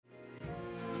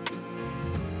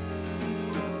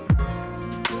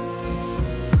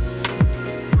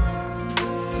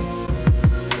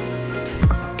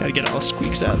Gotta get all the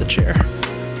squeaks out of the chair.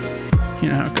 You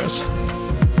know how it goes.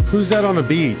 Who's that on the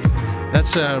beat?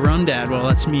 That's Rum Dad. Well,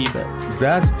 that's me, but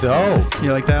That's dope.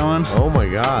 you like that one? Oh my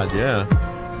god, yeah.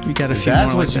 We got a few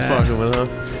That's more what like you that. fucking with, huh?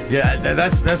 Yeah,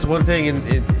 that's one thing.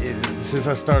 Since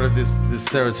I started this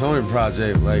serotonin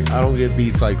project, like I don't get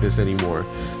beats like this anymore.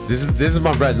 This is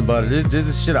my bread and butter. This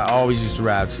is shit I always used to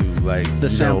rap to, like The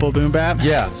sample boom bap?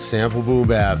 Yeah, sample boom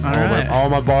bap. Right. All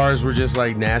my bars were just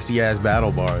like nasty ass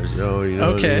battle bars, yo. You know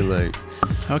Okay. what I mean? Like,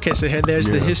 Okay, so there's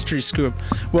the Yeah. history scoop.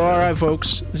 Well, all right,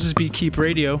 folks. This is Beatkeep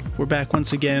Radio. We're back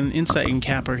once again. Insight and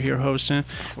Cap are here hosting.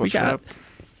 What's up?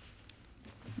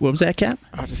 What was that, Cap?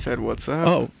 I just said, what's up?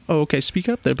 Oh, okay. Speak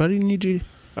up there, buddy. Need you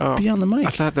Oh, be on the mic. I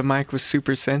thought the mic was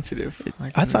super sensitive.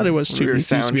 Like, I thought it was when too. We were It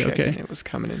seems to be sound checking, okay. It was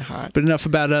coming in hot. But enough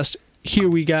about us. Here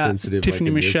we got Sensitive Tiffany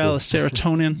like a Michelle, vehicle.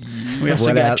 Serotonin. We also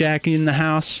What got up? Jackie in the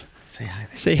house. say hi.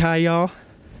 Say hi, y'all.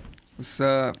 What's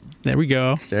up? There we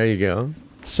go. There you go.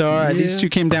 So, all right, these Yeah. two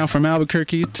came down from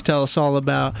Albuquerque to tell us all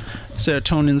about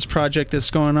Serotonin's project that's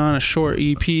going on, a short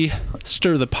EP,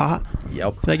 Stir the Pot.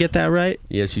 Yep. Did I get that right?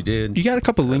 Yes, you did. You got a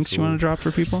couple links you Absolutely. want to drop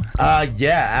for people?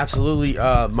 Yeah, absolutely.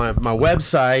 My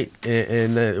website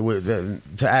and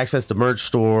to access the merch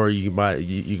store, you can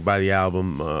buy the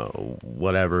album,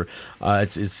 whatever.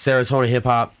 It's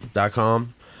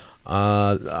serotoninhiphop.com.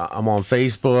 I'm on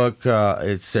Facebook.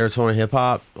 It's Serotonin Hip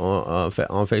Hop on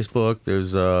Facebook.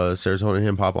 There's Serotonin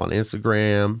Hip Hop on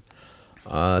Instagram.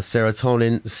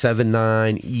 Serotonin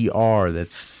 79ER.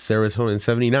 That's Serotonin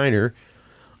 79er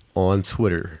on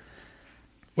Twitter.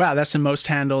 Wow, that's the most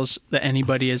handles that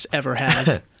anybody has ever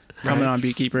had coming on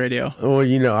Beatkeep Radio. Well,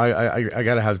 you know, I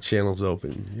gotta have channels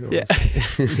open. You know what Yeah. I'm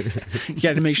saying? You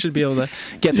got to make sure to be able to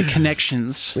get the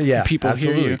connections. when Yeah, people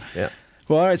absolutely. hear you. Yeah.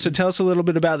 Well, all right, so tell us a little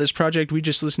bit about this project. We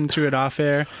just listened to it off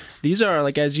air. These are,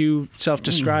 like, as you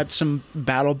self-described, some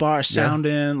battle bar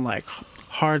sounding, like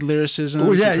hard lyricism,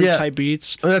 Oh, yeah. type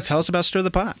beats. That's- Tell us about Stir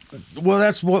the Pot. Well,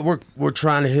 that's what we're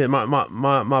trying to hit.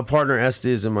 My partner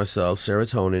Estes and myself,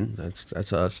 Serotonin.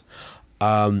 That's us.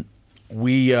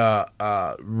 We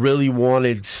really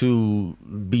wanted to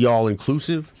be all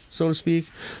inclusive, so to speak.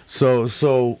 So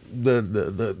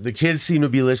the kids seem to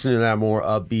be listening to that more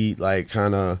upbeat, like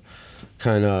kind of.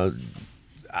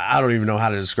 I don't even know how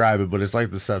to describe it, but it's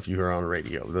like the stuff you hear on the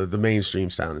radio, the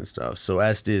mainstream sound and stuff. So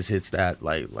Estes hits that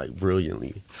like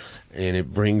brilliantly, and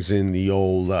it brings in the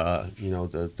old,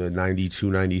 the 92,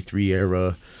 93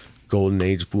 era, golden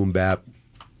age boom bap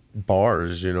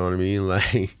bars. You know what I mean?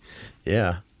 Like,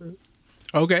 yeah.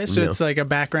 Okay, so Yeah. it's like a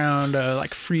background,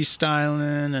 like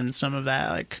freestyling and some of that,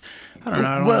 like, I don't know,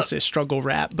 I don't Well- want to say struggle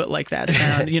rap, but like that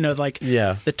sound, like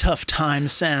Yeah. the tough time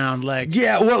sound, like.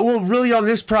 Yeah, well, really on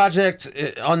this project,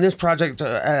 as I'm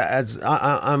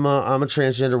a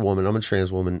transgender woman, I'm a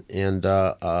trans woman, and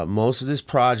most of this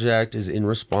project is in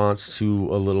response to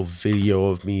a little video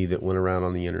of me that went around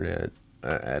on the internet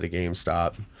at a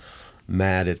GameStop,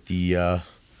 mad at the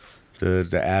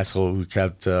asshole who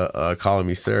kept calling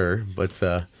me sir, but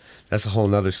that's a whole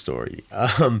nother story.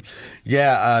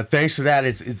 Thanks to that,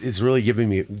 it's really giving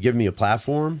me a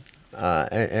platform,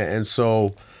 and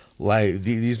so. Like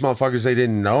these motherfuckers, they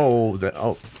didn't know that.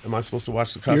 Oh, am I supposed to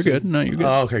watch the cussing? You're good. No, you're good.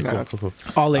 Oh, okay, No, cool. that's cool.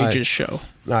 All All ages right. show. All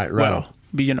right, right. on. Well,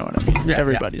 but you know what I mean. Yeah,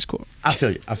 Everybody's cool. I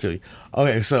feel you.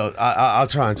 Okay, so I'll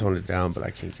try and tone it down, but I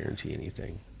can't guarantee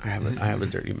anything. I have a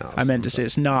dirty mouth. I meant to say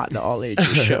it's not the all ages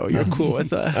show. You're cool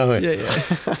with that. Okay.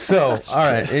 Yeah. So, all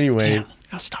right. Anyway, Damn,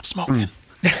 gotta stop smoking.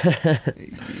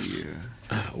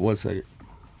 one second.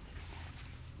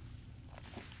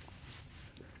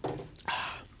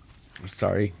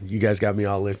 Sorry, you guys got me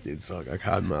all lifted, so I got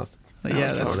cotton mouth. Yeah,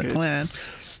 it's that's all the good. plan.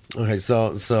 Okay,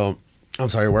 so I'm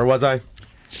sorry. Where was I?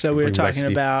 So we were Bring back talking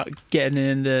speed. about getting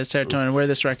into serotonin, where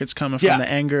this record's coming Yeah. from, the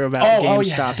anger about the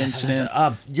GameStop incident.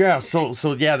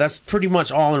 So that's pretty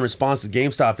much all in response to the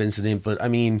GameStop incident. But I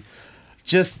mean,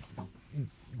 just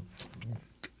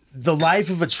the life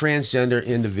of a transgender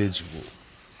individual.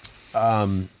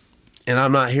 And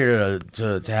I'm not here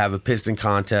to have a piston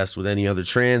contest with any other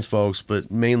trans folks, but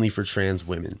mainly for trans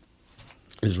women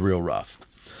is real rough.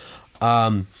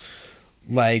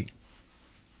 Like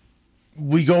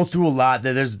we go through a lot.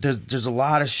 There's a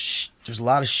lot of there's a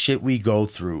lot of shit we go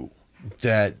through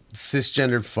that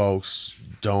cisgendered folks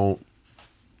don't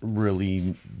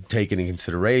really take into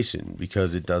consideration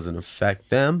because it doesn't affect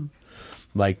them,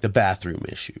 like the bathroom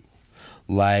issue,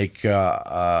 like they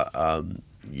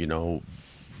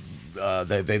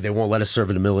won't let us serve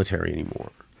in the military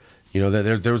anymore. You know,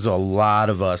 there was a lot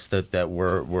of us that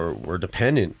were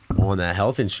dependent on that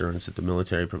health insurance that the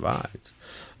military provides.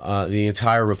 The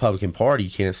entire Republican Party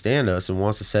can't stand us and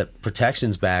wants to set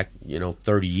protections back,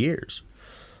 30 years.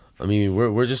 I mean,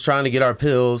 we're just trying to get our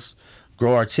pills,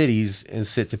 grow our titties, and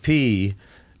sit to pee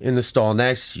in the stall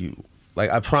next to you. Like,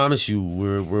 I promise you,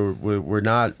 we're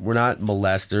not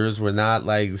molesters. We're not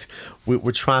like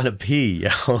we're trying to pee.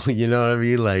 You know what I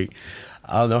mean? Like,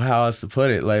 I don't know how else to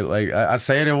put it. Like I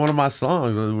say it in one of my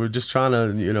songs. We're just trying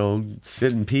to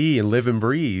sit and pee and live and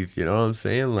breathe. You know what I'm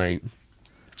saying? Like,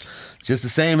 just the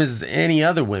same as any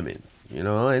other women.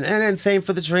 And same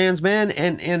for the trans men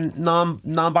and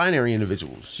non-binary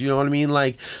individuals. You know what I mean?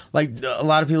 Like a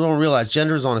lot of people don't realize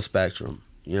gender is on a spectrum.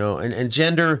 And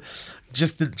gender.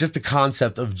 Just the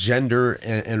concept of gender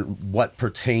and what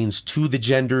pertains to the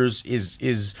genders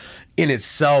is in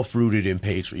itself rooted in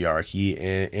patriarchy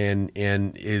and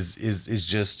is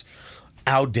just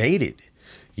outdated.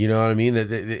 You know what I mean?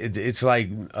 It's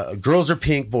like girls are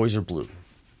pink, boys are blue.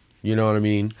 You know what I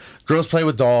mean? Girls play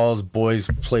with dolls, boys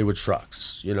play with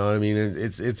trucks. You know what I mean?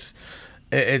 It's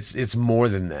more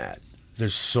than that.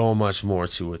 There's so much more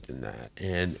to it than that.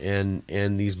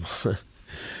 And these.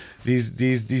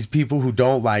 These people who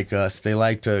don't like us, they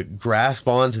like to grasp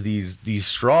onto these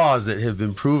straws that have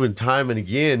been proven time and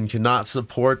again cannot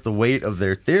support the weight of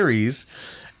their theories,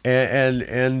 and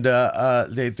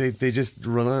they just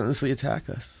relentlessly attack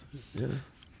us. Yeah.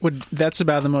 That's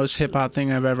about the most hip hop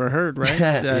thing I've ever heard, right?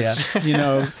 That's,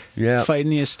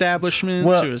 fighting the establishment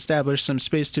to establish some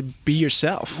space to be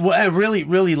yourself. Well, I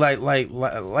really like I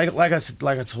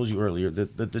told you earlier,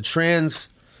 the trans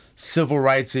civil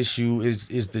rights issue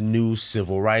is the new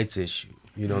civil rights issue.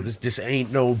 This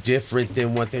ain't no different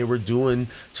than what they were doing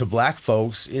to black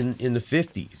folks in the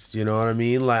 50s. You know what I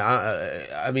mean? Like,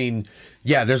 I mean,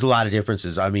 yeah, there's a lot of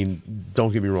differences. I mean,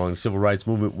 don't get me wrong, the civil rights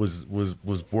movement was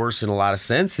worse in a lot of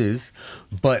senses,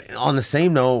 but on the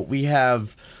same note, we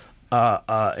have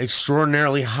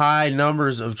extraordinarily high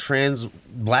numbers of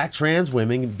black trans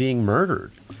women being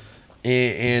murdered,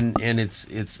 and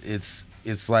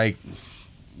it's like,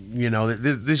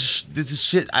 this is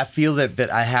shit I feel that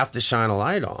I have to shine a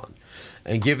light on,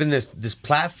 and given this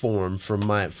platform from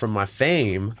my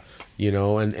fame,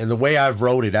 and the way I've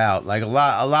wrote it out, like a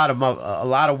lot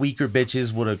of weaker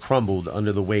bitches would have crumbled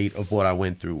under the weight of what I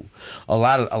went through. A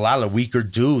lot of weaker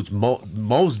dudes,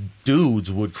 most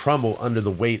dudes would crumble under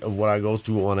the weight of what I go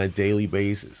through on a daily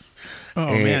basis. Oh,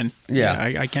 man.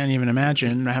 Yeah. I can't even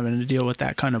imagine having to deal with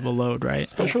that kind of a load, right?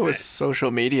 Especially with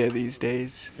social media these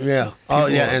days. Yeah.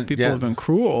 People have been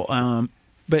cruel.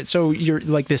 But so you're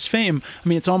like this fame, I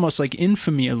mean, it's almost like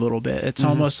infamy a little bit. It's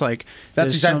almost like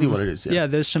that's exactly what it is. Yeah,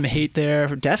 there's some hate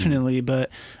there, definitely. But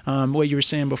what you were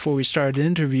saying before we started the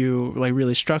interview, like,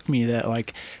 really struck me that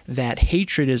like that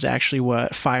hatred is actually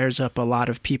what fires up a lot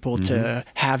of people to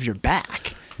have your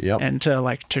back. Yep. And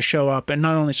to show up and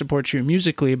not only support you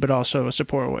musically, but also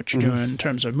support what you're doing in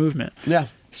terms of movement. Yeah.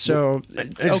 So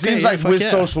it seems like with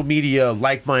social media,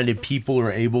 like-minded people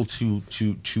are able to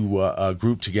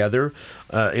group together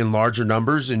in larger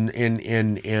numbers, and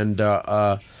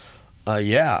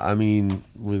I mean,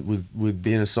 with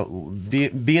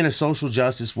being a social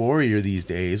justice warrior these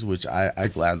days, which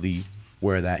I gladly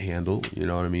wear that handle. You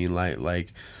know what I mean?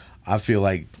 Like I feel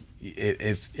like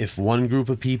if one group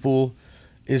of people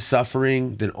is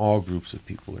suffering, then all groups of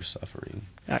people are suffering.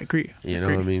 I agree. You know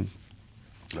what I mean?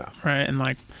 Yeah. Right. And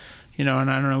like, and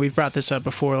I don't know, we've brought this up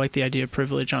before, like the idea of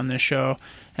privilege on this show.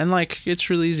 And like, it's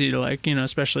really easy to like,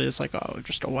 especially it's like, oh,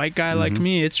 just a white guy like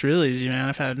me. It's really easy, man.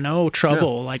 I've had no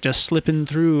trouble like just slipping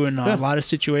through in a lot of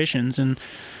situations. And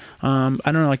I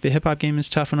don't know, like the hip hop game is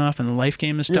tough enough and the life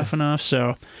game is tough enough.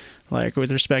 So like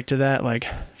with respect to that, like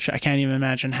I can't even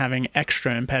imagine having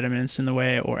extra impediments in the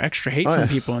way or extra hate from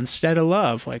people instead of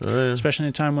love. Like, especially in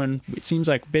a time when it seems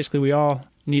like basically we all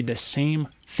need the same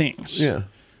things. Yeah.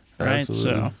 Right.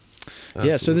 Absolutely.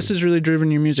 So so this has really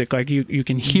driven your music. Like you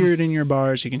can hear it in your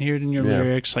bars, you can hear it in your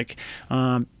lyrics. Like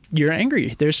you're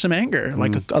angry. There's some anger,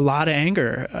 like a lot of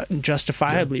anger,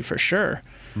 justifiably for sure.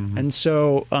 And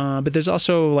so, but there's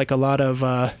also like a lot of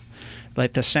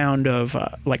like the sound of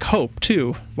like hope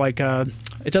too. Like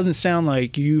it doesn't sound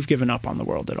like you've given up on the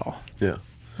world at all. Yeah.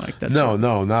 Like that's no,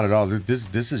 not at all.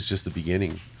 This is just the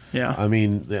beginning. Yeah. I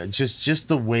mean, just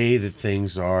the way that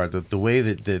things are, the way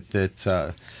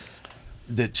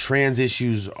that trans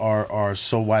issues are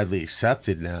so widely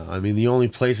accepted now. I mean, the only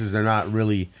places they're not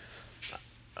really,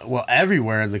 well,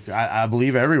 everywhere in I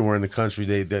believe everywhere in the country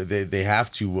they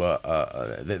have to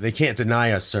they can't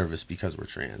deny us service because we're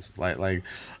trans. Like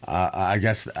I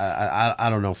guess I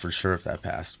don't know for sure if that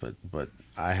passed, but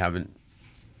I haven't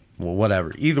well,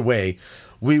 whatever. Either way,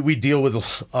 we deal with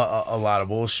a lot of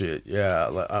bullshit. Yeah.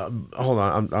 Hold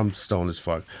on, I'm stoned as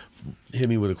fuck. Hit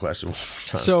me with a question one more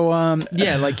time. So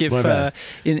yeah, like if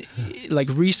in like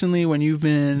recently when you've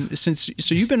been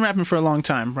you've been rapping for a long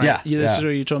time, right? Yeah. This is what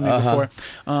you told me before.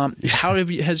 How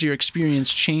has your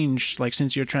experience changed like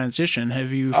since your transition?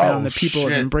 Have you found that people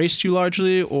have embraced you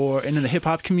largely, or in the hip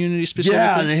hop community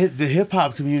specifically? Yeah, the hip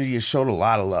hop community has showed a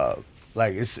lot of love.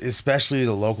 Like especially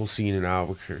the local scene in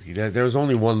Albuquerque. There was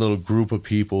only one little group of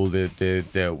people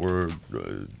that were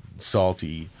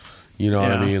salty. You know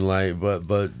what I mean? Like,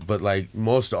 but like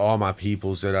most of all my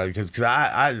peoples that because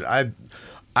I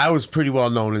was pretty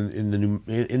well known in the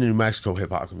New Mexico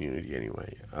hip hop community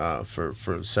anyway.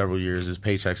 For several years as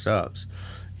Paycheck Stubbs.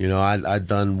 You know, I'd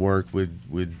done work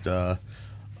with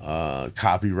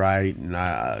Copyright,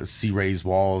 and C. Ray's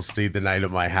Walls stayed the night at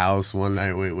my house one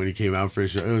night when he came out for a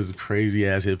show. It was a crazy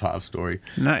ass hip hop story.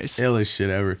 Nice, illest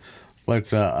shit ever.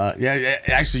 But yeah,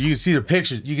 actually, you can see the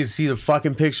pictures. You can see the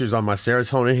fucking pictures on my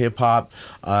Serotonin Hip Hop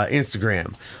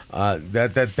Instagram.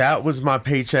 That was my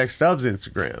Paycheck Stubbs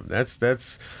Instagram.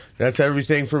 That's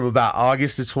everything from about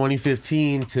August of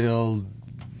 2015 till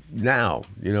now.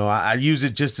 You know, I use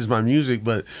it just as my music,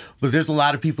 but there's a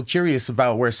lot of people curious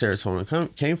about where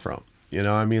Serotonin came from. You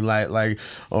know, I mean, like,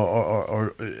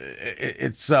 or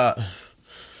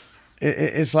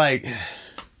it's like.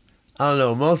 I don't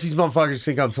know. Most of these motherfuckers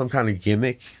think I'm some kind of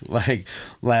gimmick, like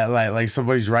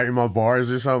somebody's writing my bars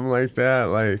or something like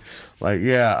that.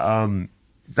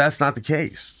 That's not the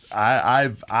case.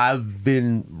 I've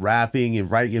been rapping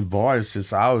and writing bars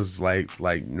since I was like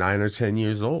 9 or 10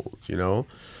 years old. You know,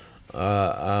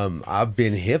 I've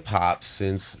been hip hop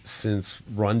since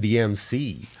Run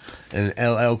DMC and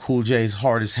LL Cool J's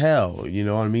Hard as Hell. You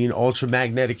know what I mean?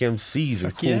 Ultramagnetic MCs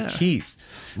and Cool Keith.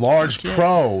 Large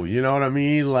Pro, you know what I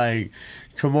mean? Like,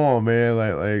 come on, man.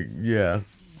 Like, yeah.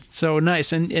 So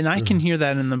nice, and I can hear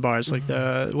that in the bars. Like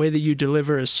the way that you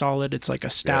deliver is solid. It's like a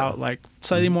stout, like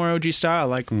slightly more OG style,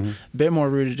 like a bit more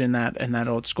rooted in that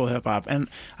old school hip hop. And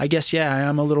I guess I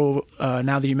am a little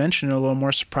now that you mention it, a little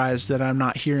more surprised that I'm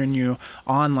not hearing you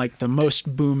on like the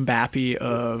most boom bappy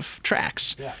of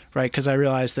tracks, right? Because I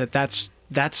realize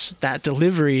that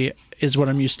delivery is what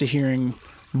I'm used to hearing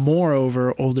more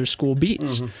over older school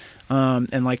beats.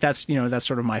 And like that's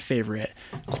sort of my favorite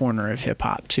corner of hip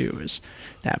hop too, is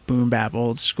that boom bap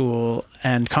old school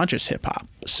and conscious hip hop.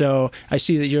 So I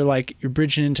see that you're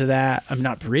bridging into that. I'm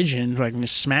not bridging, like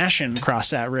just smashing across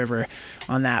that river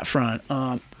on that front.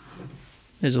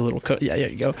 There's a little there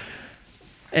you go.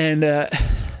 And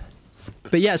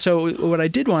but yeah, so what I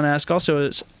did want to ask also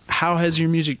is, how has your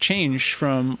music changed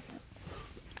from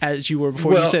as you were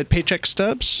before? You said Paycheck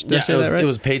Stubbs? Did I say that right? It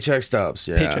was Paycheck Stubbs,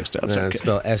 yeah. Paycheck Stubbs, okay. It's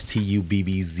spelled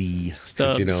Stubbz.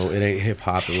 Stubbs. You know, it ain't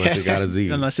hip-hop unless it got a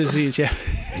Z. Unless it's Z's, yeah.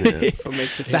 That's what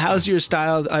makes it hip-hop. But how's your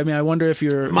style? I mean, I wonder if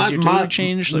your delivery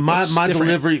changed? Like,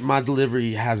 my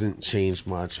delivery hasn't changed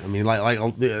much. I mean,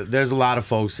 like there's a lot of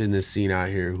folks in this scene out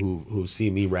here who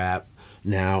see me rap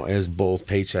now as both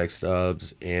Paycheck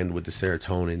Stubbs and with the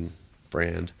Serotonin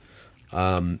brand.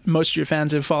 Most of your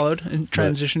fans have followed and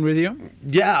transitioned with you?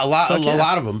 Yeah, a lot of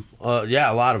them. A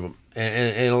lot of them.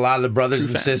 And a lot of the brothers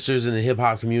and sisters in the hip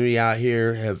hop community out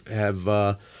here have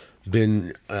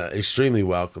been extremely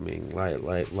welcoming.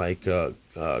 Like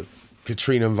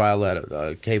Katrina and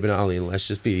Violetta, K Benali and Let's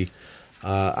Just Be.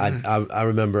 I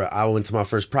remember I went to my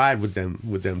first Pride with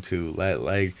them too.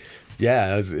 Like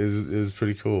yeah, it was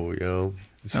pretty cool, you know.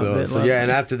 So yeah, and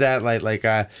after that,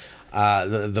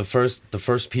 the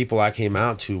first people I came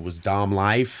out to was Dom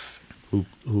Life, who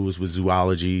was with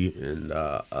Zoology, and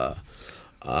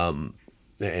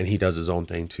he does his own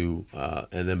thing too.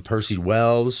 And then Percy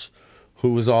Wells,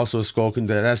 who was also a Skull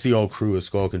Control. That's the old crew of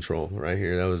Skull Control right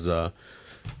here. That was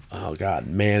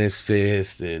Manus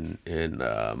Fist and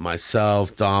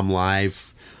myself, Dom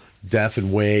Life, Death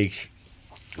and Wake.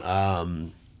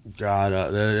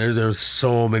 There's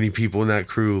so many people in that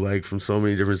crew, like from so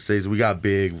many different states. We got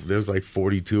big. There was like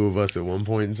 42 of us at one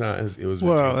point in time. It was ridiculous.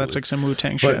 Whoa, that's like some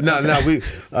Wu-Tang shit. But no, we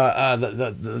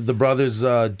the brothers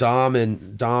Dom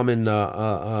and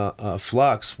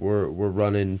Flux were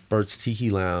running Bert's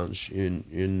Tiki Lounge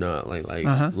in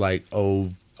like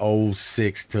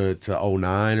 06 to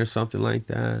 09 or something like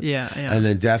that. Yeah. And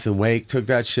then Death and Wake took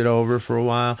that shit over for a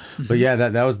while. But yeah,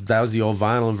 that was the old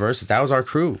Vinyl and Versus. That was our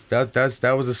crew. That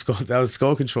was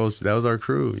Skull Control. That was our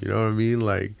crew. You know what I mean?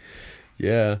 Like,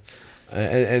 yeah.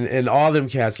 And all them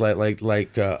cats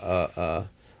like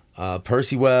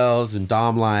Percy Wells and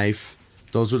Dom Life.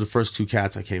 Those were the first two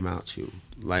cats I came out to.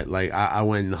 I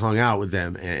went and hung out with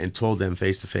them and told them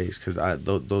face to face, because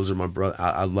those are my brother.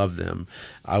 I love them.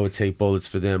 I would take bullets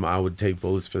for them. I would take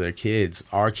bullets for their kids.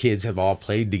 Our kids have all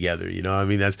played together. You know, I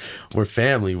mean, we're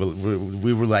family.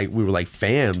 We were like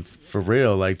fam for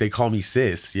real. Like, they call me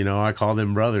sis. You know, I call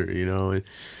them brother. You know,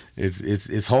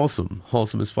 it's wholesome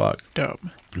as fuck. Dope.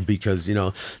 Because, you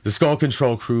know, the Skull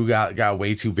Control crew got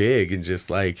way too big, and just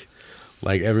like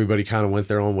everybody kind of went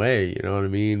their own way, you know what I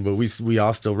mean? But we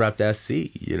all still repped SC,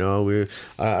 you know.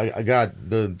 I got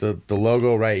the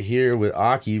logo right here with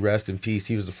Aki, rest in peace.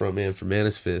 He was the front man for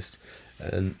Manus Fist,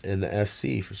 and the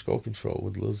SC for Skull Control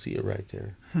with Lil Zia right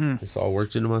there. It's all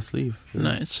worked into my sleeve. You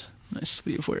know? Nice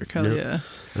sleeve work. Hell yeah.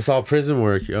 It's all prison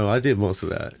work. Yo, I did most of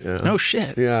that. Yeah. No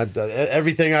shit. Yeah,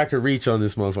 everything I could reach on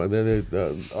this motherfucker.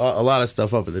 There's a lot of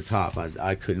stuff up at the top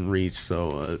I couldn't reach,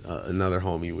 so another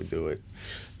homie would do it.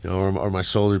 You know, or my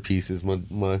shoulder pieces,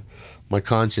 my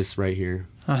conscience right here,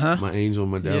 my angel,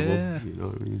 my devil. Yeah. You know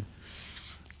what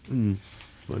I mean?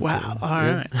 Wow. All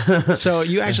right. So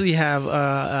you actually have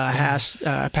a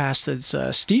past that's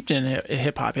steeped in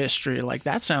hip hop history. Like,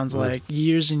 that sounds like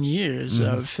years and years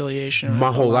of affiliation. My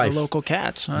with whole a lot life. of local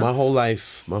cats. Huh? My whole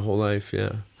life.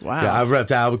 Yeah. Wow. Yeah, I've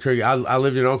repped Albuquerque. I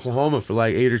lived in Oklahoma for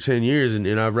like 8 or 10 years, and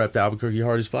I've repped Albuquerque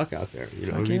hard as fuck out there. You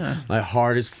know what I mean? Like,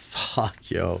 hard as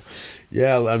fuck, yo.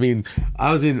 Yeah, I mean,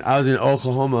 I was in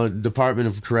Oklahoma Department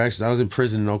of Corrections. I was in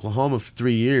prison in Oklahoma for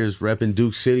 3 years, repping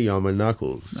Duke City on my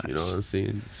knuckles. Nice. You know what I'm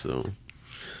saying? So,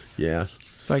 yeah.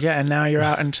 But yeah, and now you're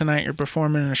out, and tonight you're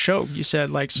performing in a show. You said,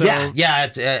 like, so.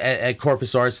 Yeah, at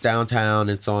Corpus Arts downtown.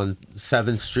 It's on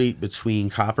 7th Street between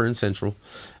Copper and Central.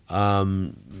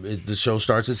 The show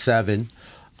starts at 7.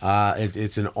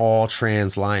 It's an all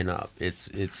trans lineup.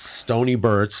 It's Stony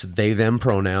Burt's they them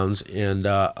pronouns, and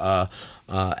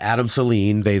Adam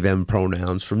Saline they them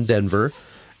pronouns from Denver,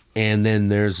 and then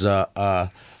there's God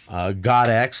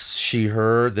X she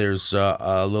her. There's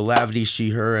Lil Lavity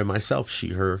she her, and myself she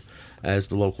her as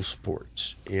the local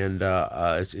support. And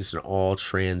it's an all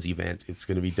trans event. It's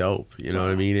gonna be dope. You know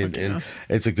what I mean? And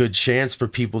it's a good chance for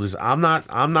people to. I'm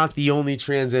not the only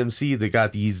trans MC that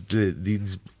got these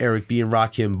Eric B and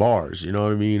Rakim bars. You know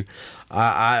what I mean?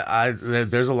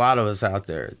 There's a lot of us out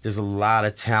there. There's a lot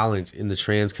of talent in the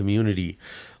trans community,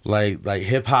 like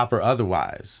hip hop or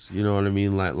otherwise. You know what I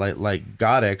mean? Like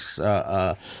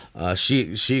Godex,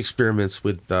 she experiments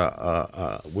with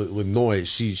noise.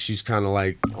 She's kind of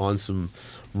like on some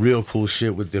real cool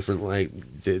shit with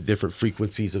different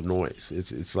frequencies of noise.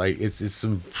 It's like it's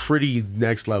some pretty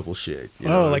next level shit. You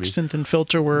know what I mean? Synth and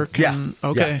filter work. Yeah. And,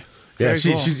 okay. Yeah. Yeah,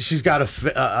 Very cool. she's got a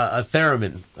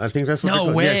theremin. I think that's what. No they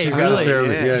call way, it. Yeah, she's got really? a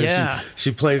theremin. Yeah.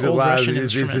 She plays it Old live. Russian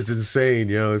It's instrument. insane.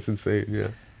 You know, it's insane. Yeah.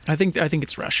 I think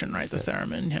it's Russian, right? The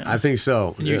theremin. Yeah. I think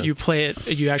so. And yeah. you play it.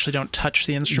 You actually don't touch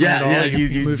the instrument at all.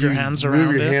 You move your hands around it.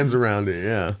 Move your hands around it.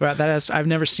 Yeah. But I've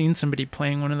never seen somebody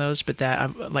playing one of those, but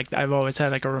I've always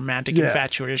had like a romantic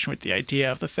infatuation with the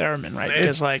idea of the theremin, right?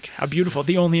 Because like how beautiful,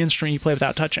 the only instrument you play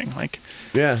without touching, like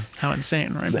how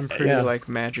insane, right? And pretty like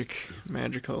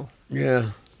magical.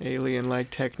 Yeah.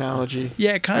 Alien-like technology.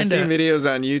 Yeah, kind I've seen of. videos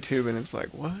on YouTube, and it's like,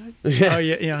 what? Oh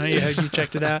yeah. You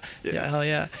checked it out. Yeah, hell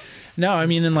yeah. No, I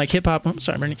mean, in like hip hop.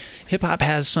 Sorry, Bernie. Hip hop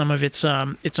has some of its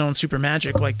own super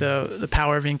magic, like the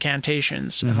power of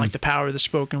incantations and like the power of the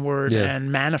spoken word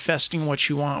and manifesting what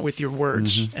you want with your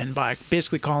words and by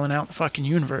basically calling out the fucking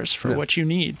universe for what you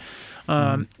need.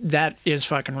 That is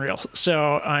fucking real.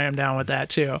 So I am down with that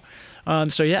too.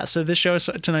 So this show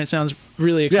tonight sounds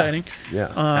really exciting.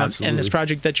 Yeah, absolutely. And this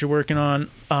project that you're working on,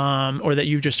 or that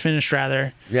you just finished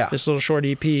rather, this little short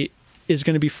EP, is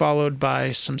going to be followed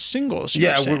by some singles.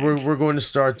 Yeah, we're going to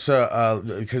start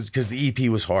because the EP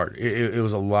was hard. It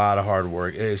was a lot of hard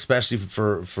work, especially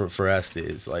for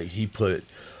Estes. Like, he put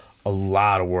a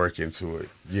lot of work into it.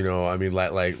 You know, I mean,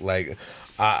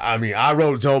 I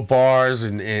wrote dope bars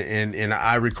and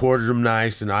I recorded them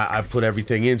nice and I put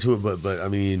everything into it. But I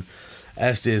mean,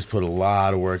 Estes put a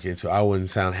lot of work into it. I wouldn't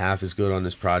sound half as good on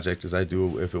this project as I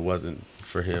do if it wasn't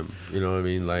for him. You know what I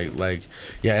mean?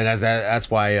 And that's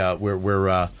why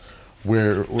we're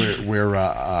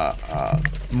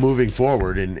moving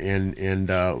forward and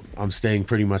I'm staying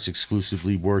pretty much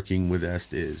exclusively working with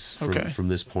Estes from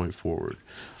this point forward.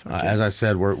 As I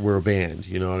said, we're a band,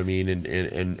 you know what I mean,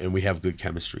 and we have good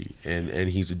chemistry, and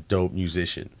he's a dope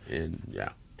musician, and yeah.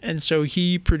 And so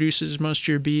he produces most of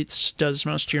your beats, does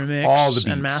most of your mix, all the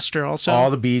beats, and master also.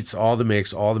 All the beats, all the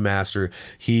mix, all the master.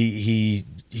 He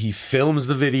films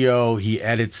the video, he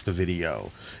edits the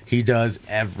video, he does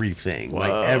everything,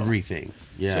 like everything.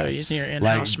 Yeah. So he's your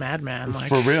in-house madman. Like,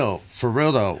 for real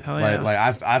though. Hell yeah.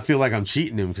 Like I feel like I'm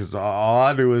cheating him because all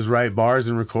I do is write bars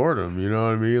and record them. You know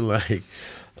what I mean? Like,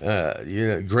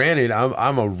 granted,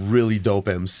 I'm a really dope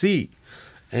MC,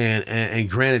 and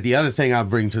granted, the other thing I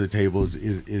bring to the table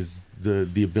is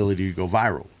the ability to go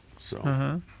viral.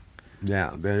 So.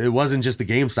 Yeah, it wasn't just the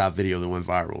GameStop video that went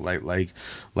viral.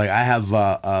 Like I have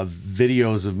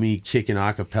videos of me kicking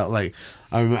acapella. Like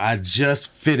I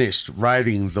just finished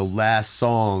writing the last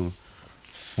song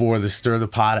for the Stir the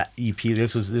Pot EP.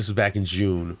 This was back in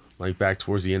June, like back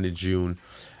towards the end of June,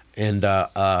 and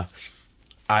I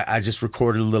just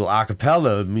recorded a little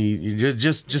acapella of me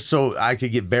just so I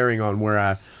could get bearing on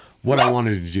what I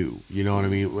wanted to do. You know what I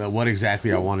mean? What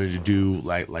exactly I wanted to do,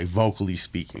 like vocally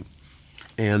speaking.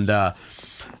 And I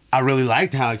really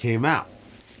liked how it came out,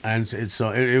 and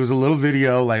so it was a little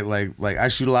video. Like I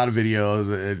shoot a lot of videos.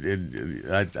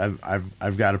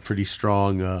 I've got a pretty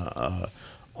strong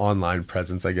online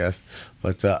presence, I guess.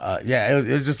 But yeah,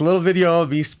 it was just a little video of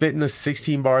me spitting a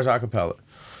 16 bars a cappella,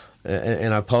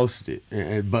 and I posted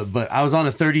it. But I was on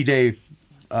a 30-day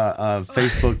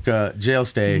Facebook jail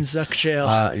stay. Zuck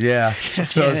jail. Yeah.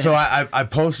 So I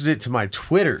posted it to my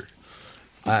Twitter.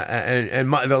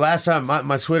 The last time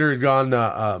my Twitter had gone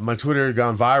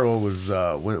viral was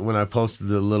when I posted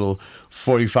the little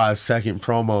 45-second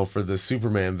promo for the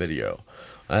Superman video.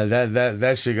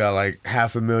 That shit got like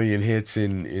 500,000 hits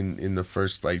in the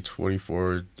first like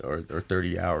 24 or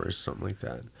 30 hours, something like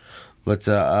that. But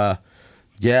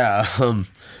yeah, so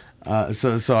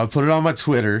I put it on my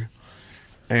Twitter,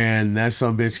 and that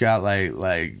some bitch got like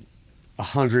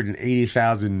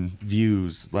 180,000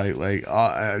 views.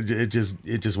 It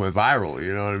just went viral.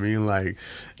 You know what I mean? Like,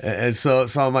 and so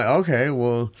I'm like, okay,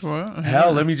 well,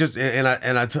 hell, let me just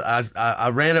I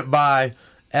ran it by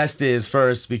Estes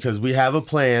first because we have a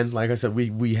plan. Like I said,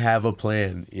 we have a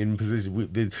plan in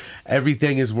position.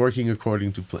 Everything is working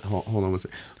according to plan. Hold on one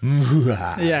second.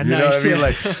 Yeah, you know nice. what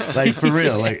I mean? Like for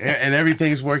real. Like, and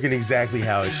everything's working exactly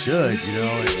how it should. You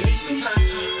know.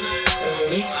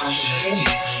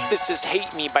 This is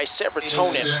Hate Me by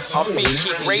Serotonin on Big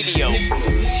Heat Radio.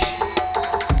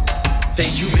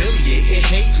 They humiliate and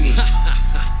hate me,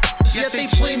 yet they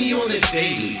play me on the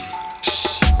daily.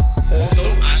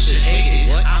 Although I should hate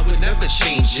it, I would never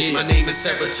change it. My name is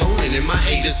Serotonin and my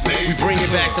hate is made. We bringing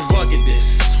back the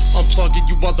ruggedness. Unplugging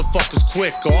you motherfuckers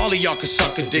quick, or all of y'all can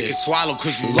suck a dick and swallow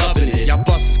cause you loving it. Y'all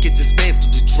busters get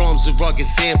dismantled, the drums and rugged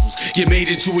samples. Get made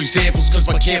into examples cause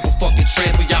my camp will fucking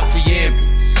trample y'all preamble.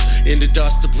 In the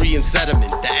dust, debris, and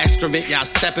sediment. The excrement y'all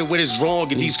stepping with is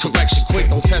wrong, and these correction quick.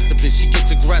 Don't test the bitch, she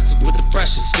gets aggressive with the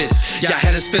freshest spits. Y'all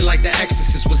had to spin like the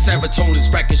Exorcist with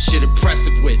Serotonin's wrecking shit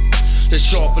impressive with. They're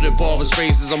sharper than barbers'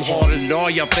 razors. I'm harder than all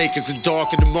y'all fakers and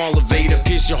darker than Marl Vader.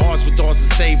 Pierce your hearts with darts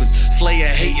and sabers. Slayer,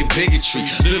 hate, and bigotry.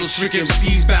 Little trick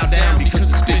MCs bow down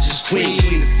because this bitch is queen.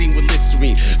 Clean the scene with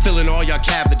Listerine. Filling all y'all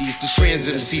cavities. The trans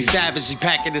MC savagely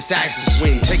packing this action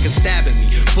swing. Take a stab at me.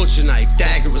 Butcher knife,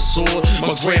 dagger, or sword.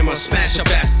 My grandma smash up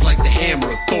asses like the hammer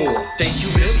of Thor. They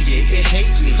humiliate and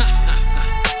hate me,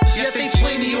 yet they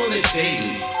play me on the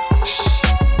daily.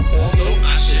 Although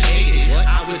I should hate it,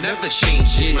 I would never change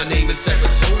it. My name is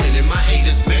Serotonin and my hate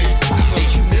is made. They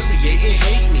humiliate and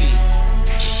hate me,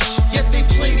 yet they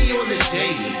play me on the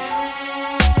daily.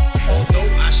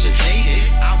 Although I should hate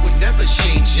it, I would never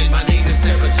change it. My name is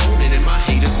Serotonin and my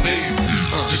hate is made.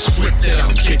 The script that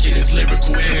I'm kicking is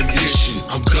lyrical ammunition.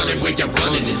 I'm gunning where you're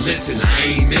running and listen,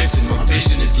 I ain't missing. My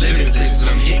vision is limitless.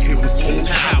 I'm hitting with full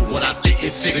power. What I fit in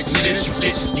 6 minutes, you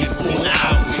bitches need 4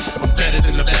 hours. I'm better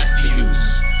than the best of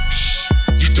yous.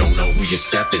 You don't know who you're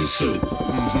stepping to.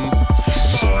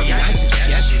 Sorry, I just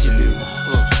guessed you knew.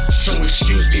 So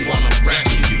excuse me while I'm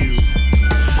wrecking you.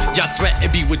 Y'all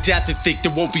threaten me with death and think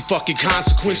there won't be fucking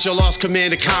consequence. You lost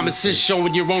command of common sense,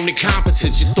 showing your own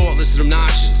incompetence. You're thoughtless and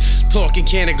obnoxious. Talking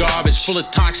can of garbage, full of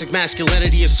toxic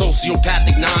masculinity and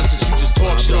sociopathic nonsense. You just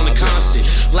talk shit on the constant,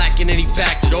 lacking any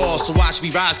fact at all. So watch me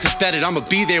rise, cause bet it, I'ma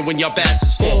be there when y'all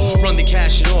bastards fall. Run the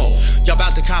cash and all, y'all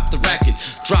about to cop the record.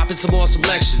 Dropping some awesome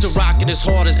lectures, still rocking as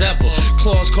hard as ever.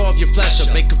 Claws carve your flesh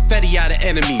up, make confetti out of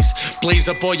enemies. Blaze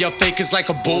up all y'all fakers like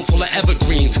a bowl full of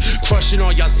evergreens. Crushing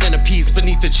all y'all centipedes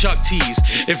beneath the Chuck T's.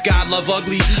 If God love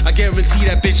ugly, I guarantee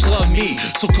that bitch love me.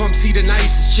 So come see the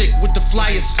nicest chick with the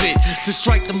flyest spit. To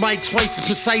strike the mic twice as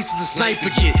precise as a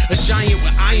sniper get. A giant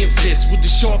with iron fists, with the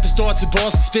sharpest darts and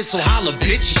bars to spit. So holla,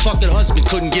 bitch, your fucking husband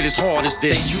couldn't get as hard as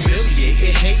this. They humiliate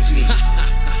and hate me,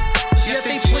 yet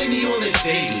they play me on the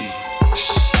daily.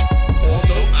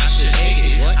 Although I should hate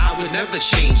it, I would never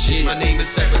change it. My name is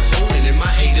Serotonin and my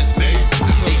hate is made.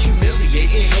 They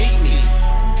humiliate and hate me,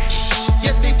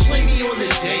 yet they play me on the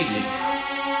daily.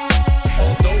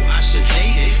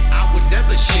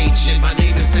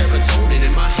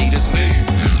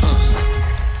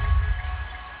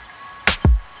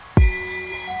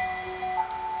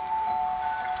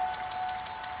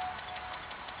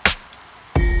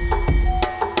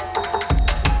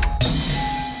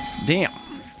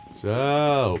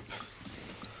 Dope.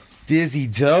 Dizzy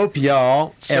dope,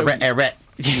 y'all. So- Era.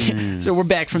 So we're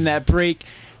back from that break,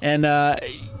 and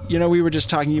we were just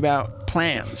talking about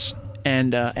plans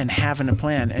and having a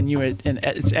plan. And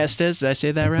it's Estes. Did I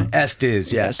say that right?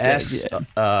 Estes, yeah. Estes,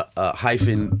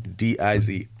 hyphen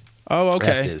D-I-Z. Oh,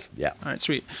 okay. Estes, yeah. All right,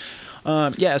 sweet.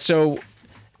 So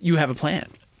you have a plan.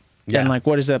 Yeah. And like,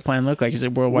 what does that plan look like? Is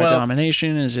it worldwide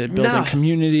domination? Is it building No.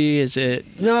 community? Is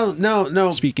it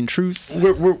No. speaking truth?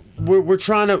 We're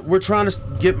trying to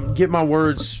get my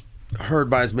words heard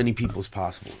by as many people as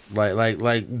possible.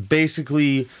 Like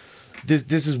basically,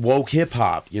 this is woke hip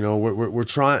hop. You know, we're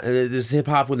trying. This is hip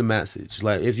hop with a message.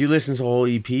 Like if you listen to the whole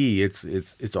EP,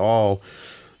 it's all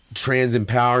trans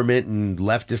empowerment and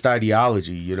leftist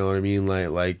ideology. You know what I mean?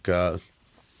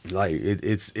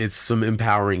 It's some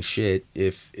empowering shit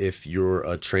if you're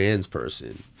a trans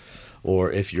person,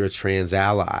 or if you're a trans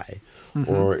ally,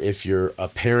 or if you're a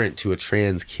parent to a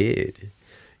trans kid,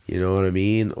 you know what I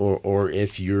mean, or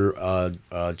if you're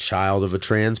a child of a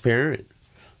trans parent,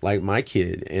 like my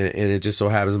kid, and it just so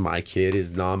happens my kid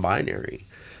is non-binary.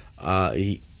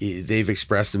 They've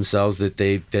expressed themselves that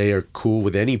they are cool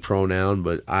with any pronoun,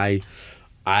 but I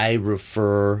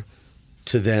refer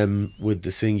to them with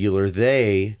the singular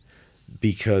they,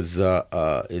 because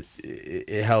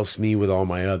it helps me with all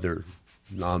my other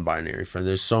non-binary friends.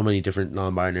 There's so many different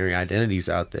non-binary identities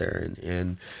out there,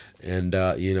 and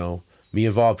me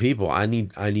of all people, I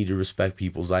need to respect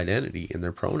people's identity and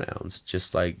their pronouns,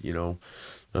 just like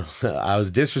I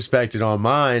was disrespected on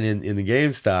mine in the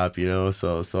GameStop,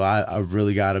 so I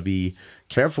really got to be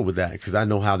careful with that, because I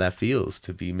know how that feels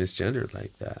to be misgendered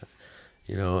like that,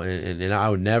 and I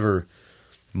would never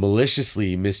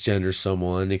maliciously misgender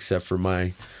someone except for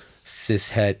my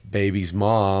cishet baby's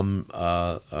mom,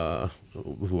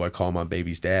 who I call my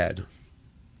baby's dad.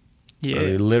 Yeah. I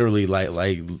mean, literally,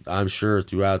 like I'm sure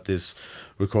throughout this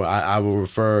record, I will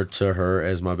refer to her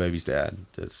as my baby's dad.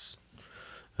 That's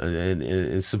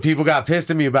and some people got pissed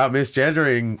at me about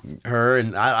misgendering her,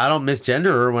 and I don't misgender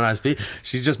her when I speak.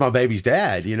 She's just my baby's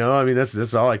dad, I mean,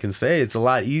 that's all I can say. It's a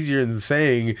lot easier than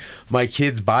saying my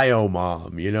kid's bio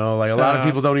mom, like a lot of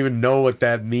people don't even know what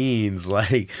that means.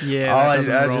 Like, I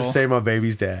just say my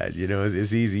baby's dad,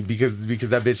 it's easy because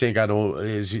that bitch ain't got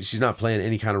no, she's not playing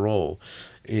any kind of role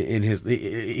in his.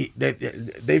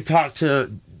 They've talked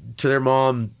to their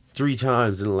mom 3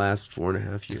 times in the last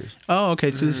 4.5 years. Oh, okay.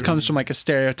 So this comes from like a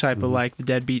stereotype of like the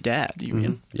deadbeat dad, you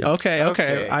mean? Yeah.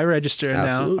 Okay. I register it now.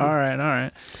 Absolutely. All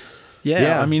right.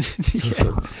 Yeah. I mean,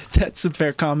 that's some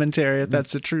fair commentary. If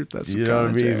that's the truth. That's some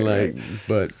commentary. Like,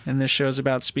 but. And this show's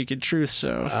about speaking truth,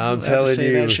 so I'm telling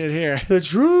you, that shit here. The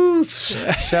truth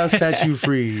shall set you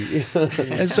free.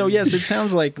 And so yes, it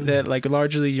sounds like that. Like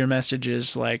largely, your message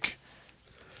is like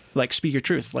speak your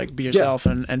truth, like be yourself,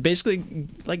 and basically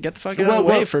like get the fuck out of the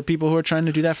way for people who are trying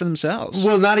to do that for themselves.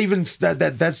 Well, not even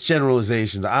that's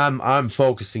generalizations. I'm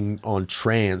focusing on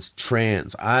trans.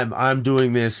 I'm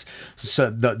doing this. So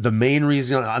the main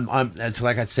reason it's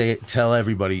like I tell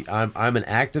everybody, I'm an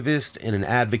activist and an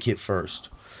advocate first.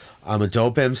 I'm a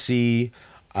dope MC.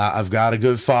 I've got a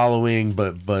good following,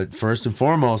 but first and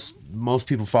foremost, most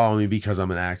people follow me because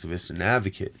I'm an activist and an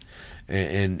advocate.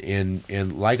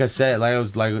 And like I said,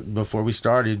 like before we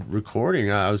started recording,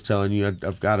 I was telling you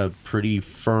I've got a pretty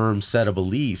firm set of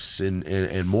beliefs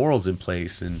and morals in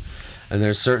place, and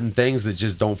there's certain things that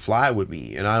just don't fly with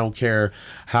me, and I don't care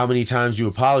how many times you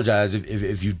apologize.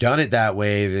 If you've done it that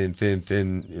way,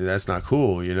 then that's not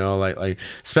cool, like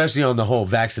especially on the whole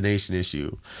vaccination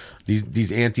issue.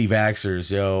 These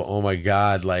anti-vaxxers, oh my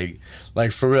God, like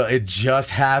for real, it just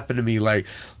happened to me. Like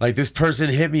this person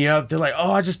hit me up. They're like,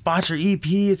 "Oh, I just bought your EP.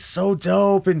 It's so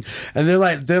dope." And they're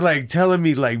like telling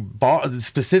me like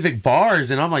specific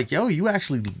bars, and I'm like, "Yo, you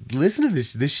actually listen to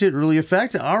this? This shit really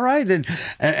affects it." All right, then,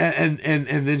 and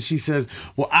then she says,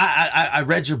 "Well, I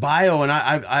read your bio, and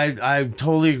I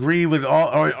totally agree with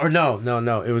all." Or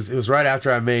no. It was right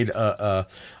after I made I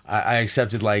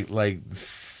accepted like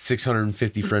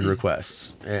 650 friend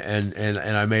requests, and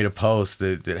I made a post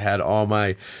that had all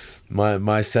my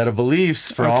set of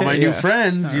beliefs for all my new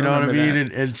friends, you know what I mean?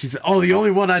 And she said, "Oh, the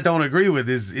only one I don't agree with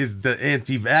is the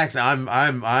anti-vax.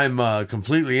 I'm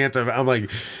completely anti." I'm like,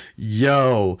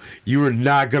 "Yo, you are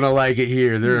not gonna like it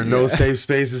here. There are no safe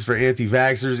spaces for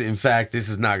anti-vaxxers. In fact, this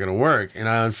is not gonna work." And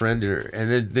I unfriended her.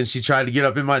 And then she tried to get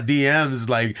up in my DMs,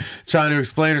 like trying to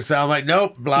explain herself. I'm like,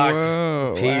 "Nope, blocked.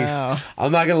 Whoa, Peace. wow.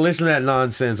 I'm not gonna listen to that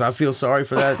nonsense. I feel sorry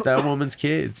for that woman's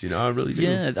kids. I really do."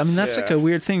 Yeah, I mean that's like a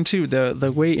weird thing too.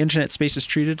 The way internet internet space is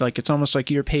treated, like it's almost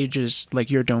like your page is like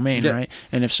your domain, Yeah. right?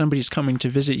 And if somebody's coming to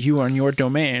visit you on your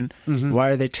domain, Mm-hmm. why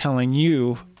are they telling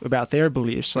you about their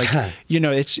beliefs? Like,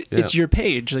 it's your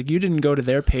page. Like, you didn't go to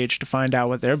their page to find out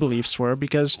what their beliefs were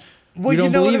because Well, you don't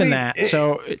you know what believe I in mean? that.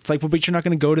 So it's like, well, but you're not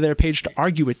going to go to their page to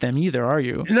argue with them either, are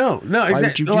you? No, exactly. Why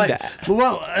would you do that?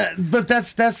 Well, but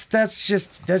that's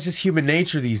just human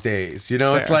nature these days. You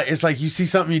know, Fair. it's like you see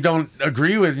something you don't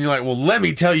agree with, and you're like, well, let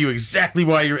me tell you exactly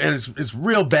why you're. And it's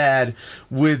real bad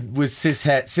with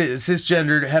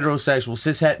cisgendered heterosexual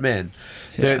cishet men.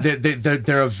 Yeah.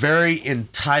 They're a very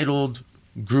entitled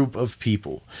group of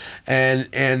people, and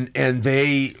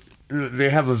they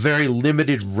have a very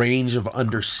limited range of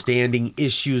understanding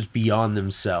issues beyond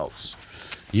themselves.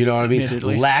 You know what I mean?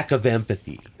 Admittedly. Lack of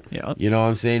empathy. Yeah. You know what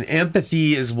I'm saying?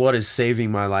 Empathy is what is saving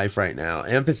my life right now.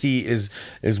 Empathy is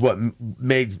what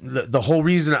makes the whole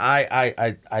reason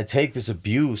I take this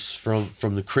abuse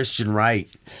from the Christian right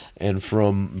and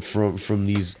from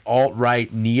these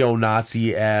alt-right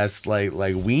neo-Nazi ass like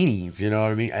weenies, you know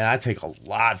what I mean? And I take a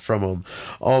lot from them.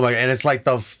 Oh my, and it's like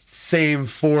the same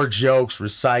 4 jokes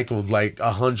recycled like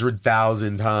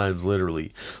 100,000 times,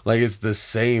 literally. Like it's the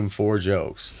same 4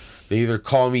 jokes. They either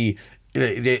call me,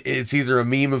 it's either a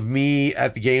meme of me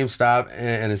at the GameStop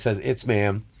and it says, "It's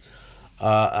ma'am."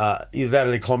 Either that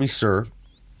or they call me sir.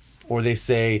 Or they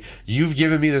say, "You've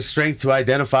given me the strength to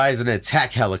identify as an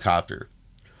attack helicopter."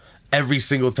 Every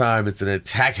single time it's an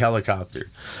attack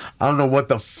helicopter. I don't know what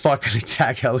the fuck an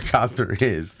attack helicopter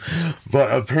is,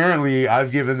 but apparently I've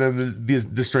given them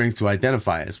the strength to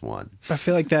identify as one. I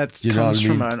feel like that You know comes what I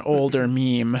from mean? an older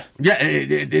meme. Yeah,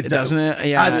 it Doesn't it?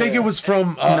 Yeah. I think it was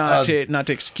from Not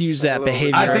to excuse that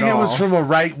behavior. I think at it was all. from a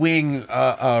right-wing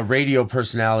radio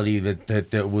personality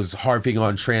that was harping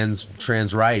on trans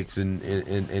rights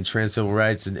and trans civil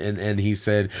rights, and he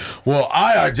said, "Well,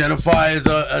 I identify as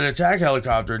an attack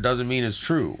helicopter. It doesn't mean it's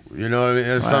true." You know what I mean?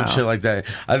 There's some Wow. shit like that.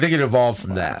 I think it evolved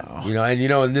from that. You know, and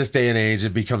in this day and age,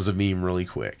 it becomes a meme really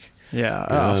quick. Yeah. You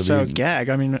know what I So mean? gag.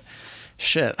 I mean,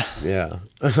 shit. Yeah,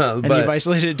 And you've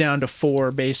isolated it down to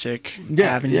 4 basic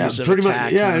avenues of pretty attack.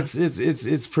 much. Yeah, huh?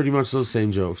 it's pretty much those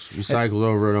same jokes recycled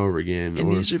over and over again. And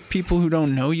Or- these are people who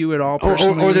don't know you at all or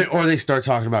personally. they start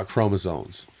talking about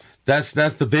chromosomes. That's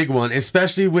the big one,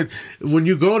 especially when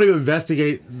you go to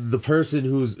investigate the person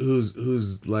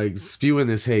who's like spewing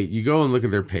this hate. You go and look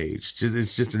at their page.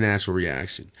 It's just a natural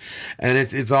reaction, and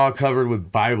it's all covered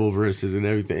with Bible verses and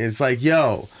everything. It's like,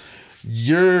 yo,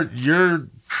 your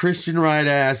Christian right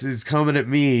ass is coming at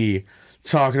me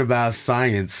talking about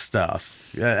science stuff.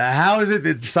 How is it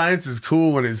that science is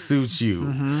cool when it suits you?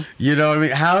 Mm-hmm. You know what I mean?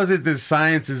 How is it that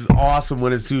science is awesome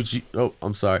when it suits you? Oh,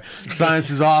 I'm sorry. Science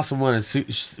is awesome when it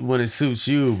suits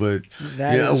you, but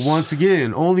That is- once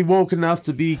again, only woke enough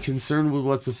to be concerned with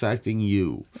what's affecting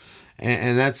you,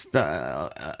 and that's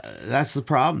the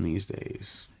problem these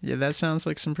days. Yeah, that sounds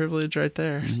like some privilege right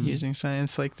there, Mm-hmm. using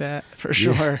science like that, for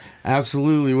sure.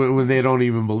 Absolutely. When they don't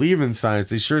even believe in science,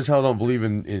 they sure as hell don't believe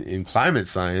in climate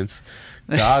science.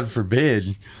 God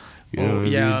forbid. You know what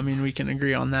Yeah, I I mean? mean, we can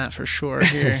agree on that for sure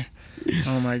here.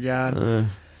 Oh my God.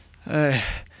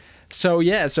 So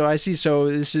I see. So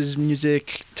this is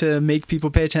music to make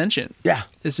people pay attention. Yeah.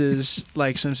 This is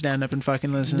like some stand up and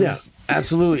fucking listen. Yeah,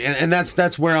 absolutely, and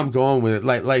that's where I'm going with it.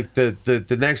 Like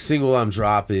the next single I'm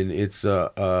dropping,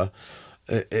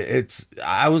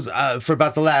 I was for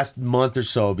about the last month or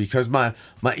so, because my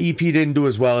EP didn't do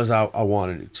as well as I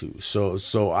wanted it to.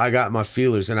 So I got my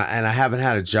feelers, and I haven't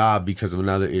had a job because of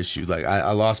another issue. Like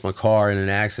I lost my car in an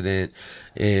accident,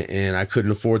 and I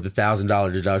couldn't afford the $1,000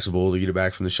 deductible to get it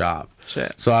back from the shop.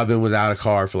 Shit. So I've been without a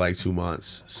car for like 2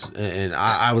 months, and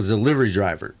I was a delivery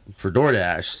driver for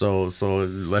DoorDash. So it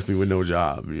left me with no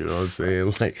job. You know what I'm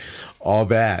saying? Like all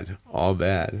bad.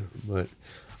 But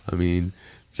I mean,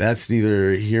 that's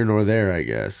neither here nor there, I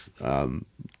guess.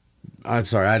 I'm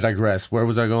sorry, I digress. Where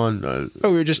was I going? We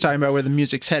were just talking about where the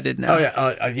music's headed now.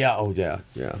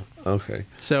 Yeah. Okay.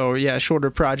 So yeah,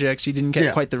 shorter projects. You didn't get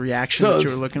Yeah. quite the reaction that you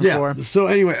were looking for. So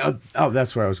anyway,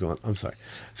 that's where I was going. I'm sorry.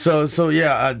 So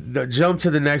yeah, jump to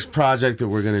the next project that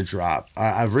we're gonna drop.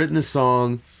 I've written a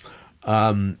song.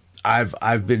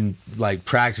 I've been like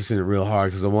practicing it real hard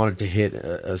because I wanted to hit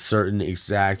a certain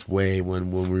exact way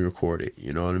when we record it.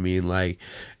 You know what I mean? Like,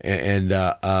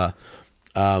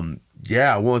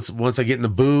 yeah. Once I get in the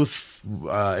booth,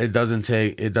 it does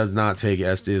not take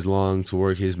Estes long to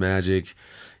work his magic.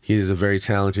 He is a very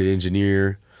talented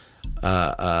engineer.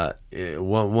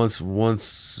 Once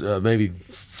maybe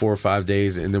 4 or 5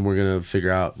 days, and then we're gonna figure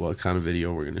out what kind of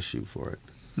video we're gonna shoot for it.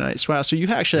 Nice. Wow. So you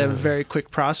actually have a very quick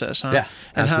process, huh? Yeah,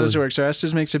 And how does it absolutely. work? So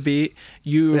Estes makes a beat.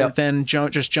 You Yep. then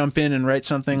just jump in and write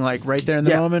something like right there in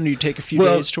the Yeah. moment. Or you take a few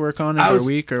Well, days to work on it, or a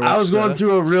week, or I was what's going the-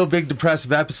 through a real big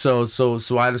depressive episode, so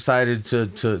I decided to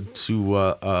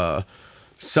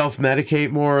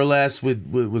self-medicate more or less with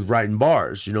writing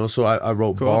bars, you know. So I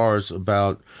wrote Cool. bars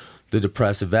about the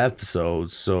depressive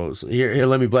episodes. So here,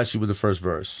 let me bless you with the first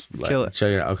verse. Kill it.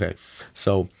 Check it out. Okay,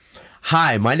 so.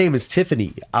 Hi, my name is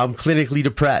Tiffany. I'm clinically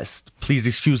depressed. Please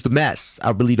excuse the mess.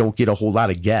 I really don't get a whole lot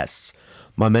of guests.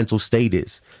 My mental state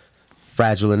is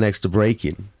fragile and next to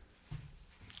breaking.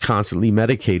 Constantly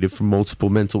medicated for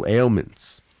multiple mental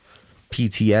ailments.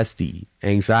 PTSD,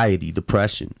 anxiety,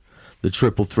 depression. The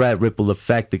triple threat ripple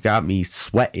effect that got me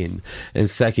sweating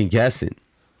and second guessing.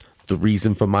 The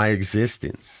reason for my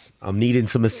existence. I'm needing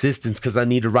some assistance because I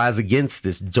need to rise against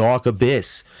this dark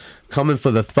abyss. Coming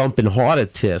for the thumping heart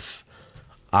of Tiff.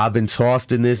 I've been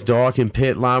tossed in this darkened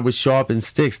pit lined with sharpened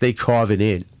sticks they carving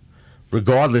in.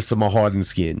 Regardless of my hardened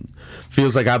skin.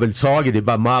 Feels like I've been targeted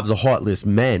by mobs of heartless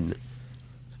men.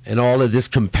 And all of this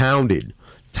compounded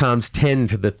times 10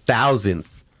 to the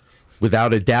 1,000th.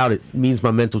 Without a doubt, it means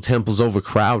my mental temple's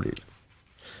overcrowded.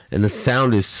 And the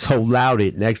sound is so loud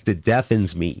it next to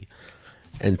deafens me.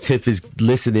 And Tiff is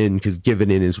listening because giving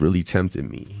in is really tempting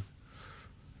me.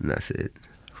 And that's it.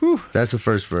 That's the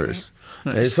first verse.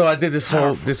 Nice. And so I did this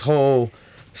whole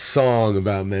song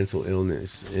about mental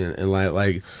illness and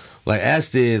like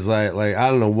Estes like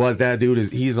I don't know what that dude is.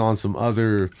 He's on some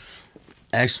other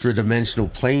extra dimensional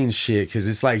plane shit because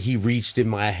it's like he reached in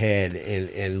my head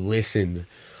and listened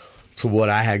to what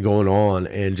I had going on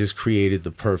and just created the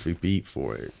perfect beat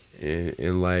for it.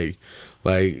 And like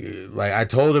I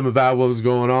told him about what was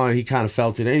going on. He kind of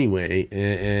felt it anyway,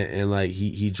 and like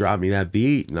he dropped me that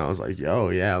beat, and I was like, yo,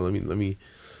 yeah, let me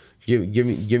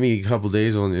give me a couple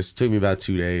days on this. It took me about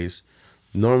 2 days.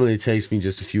 Normally it takes me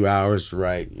just a few hours to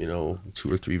write, 2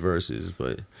 or 3 verses,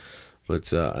 but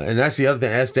and that's the other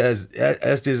thing.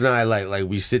 Estes and I like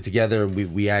we sit together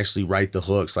and we actually write the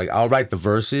hooks. Like I'll write the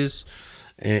verses.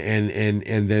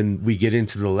 And then we get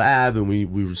into the lab and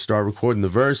we start recording the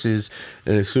verses,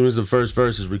 and as soon as the first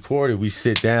verse is recorded, we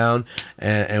sit down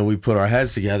and we put our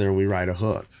heads together and we write a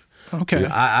hook. Okay.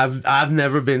 I've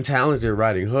never been talented at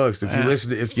writing hooks.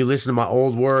 If you listen to my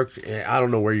old work, I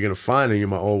don't know where you're gonna find any of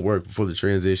my old work before the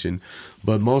transition,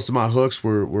 but most of my hooks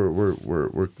were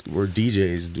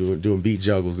DJs doing beat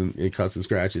juggles and cuts and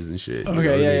scratches and shit.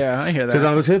 Okay, I hear that. Because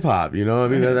I was hip hop,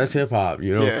 that's hip hop.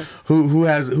 Yeah. Who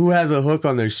has a hook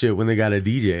on their shit when they got a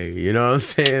DJ? You know what I'm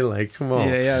saying? Like, come on.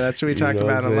 Yeah, that's what we talk know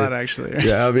about what a I'm lot, saying? actually. Right?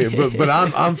 Yeah, I mean, but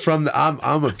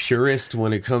I'm a purist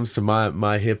when it comes to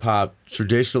my hip hop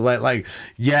traditional.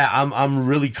 I'm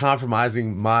really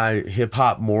compromising my hip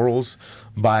hop morals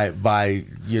by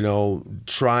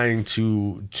trying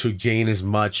to gain as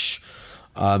much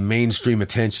mainstream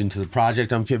attention to the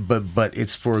project I'm but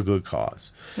it's for a good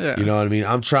cause. Yeah. You know what I mean?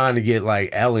 I'm trying to get like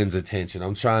Ellen's attention.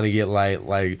 I'm trying to get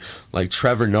like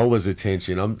Trevor Noah's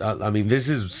attention. I mean this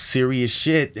is serious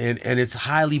shit and it's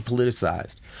highly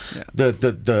politicized. Yeah.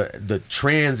 The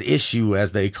trans issue,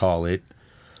 as they call it,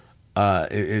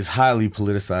 is highly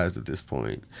politicized at this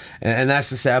point. And that's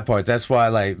the sad part. That's why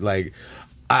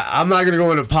I'm not going to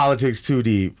go into politics too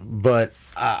deep, but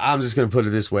I'm just going to put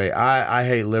it this way. I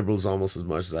hate liberals almost as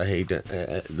much as I hate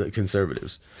the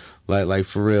conservatives. Like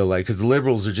for real, because the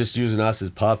liberals are just using us as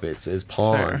puppets, as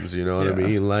pawns. Fair. You know what I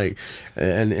Yeah. mean?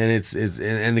 And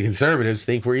the conservatives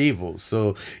think we're evil.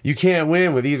 So you can't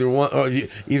win with either one. Or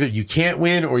either you can't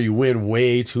win or you win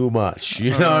way too much.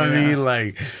 You know what I mean?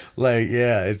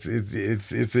 Yeah, it's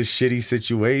a shitty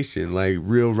situation. Like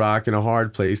real rock and a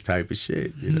hard place type of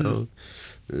shit. You know.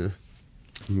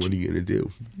 What are you gonna do?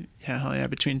 Yeah, hell yeah,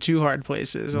 between two hard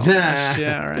places. Almost.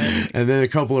 Yeah, right. And then a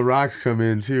couple of rocks come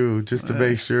in too, just to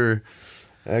make sure,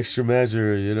 extra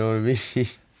measure. You know what I mean?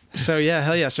 So yeah,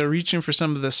 hell yeah. So reaching for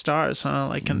some of the stars, huh?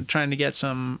 Like and trying to get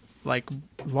some like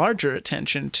larger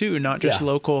attention too, not just Yeah.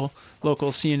 local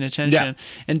scene attention. Yeah.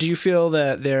 And do you feel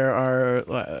that there are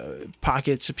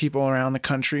pockets of people around the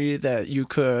country that you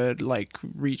could like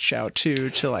reach out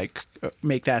to like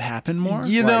make that happen more?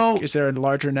 You know, is there a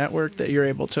larger network that you're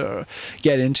able to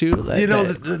get into?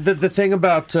 The thing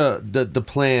about the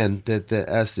plan that the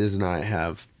Estes and I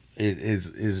have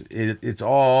it's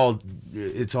all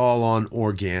on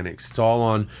organics. It's all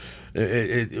on.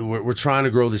 We're trying to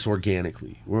grow this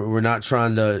organically. We're not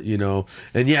trying to,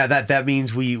 and yeah, that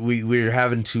means we're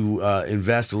having to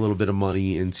invest a little bit of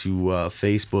money into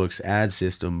Facebook's ad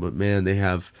system. But man, they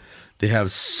have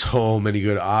so many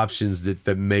good options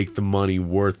that make the money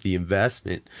worth the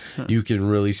investment. You can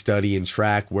really study and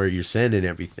track where you're sending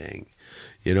everything.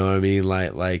 You know what I mean?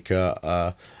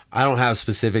 I don't have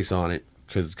specifics on it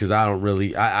because I don't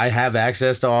really. I have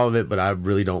access to all of it, but I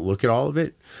really don't look at all of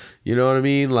it. You know what I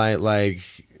mean?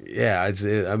 Yeah.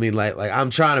 I'm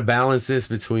trying to balance this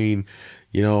between,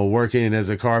 working as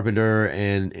a carpenter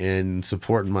and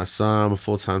supporting my son. I'm a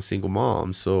full-time single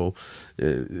mom, so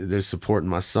there's supporting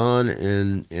my son,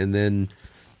 and then,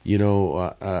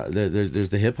 there's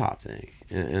the hip hop thing,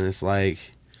 and it's like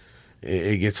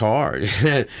it gets hard.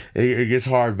 It gets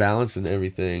hard balancing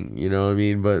everything. You know what I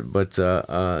mean? But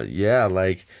yeah.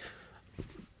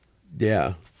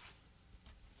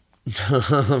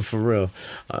 For real,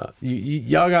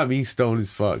 y'all got me stoned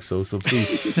as fuck. So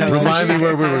please remind me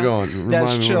where we were going.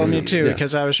 That's chill me too,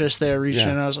 because I was just there reaching.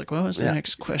 And I was like, "What was the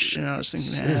next question?" I was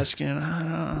thinking of asking.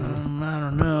 I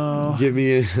don't know. Give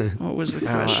me what was the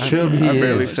question? I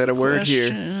barely said a word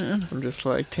here. I'm just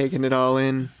like taking it all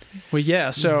in. Well,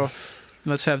 yeah. So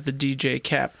let's have the DJ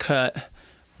Cap cut.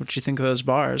 What you think of those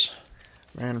bars?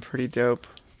 Man, pretty dope.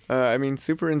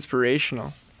 Super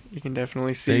inspirational. You can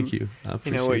definitely see, thank you. I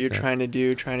appreciate what you're that. trying to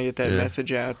do, trying to get that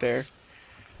message out there.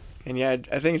 And yeah,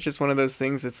 I think it's just one of those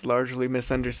things that's largely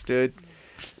misunderstood.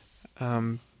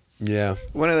 One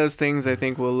of those things I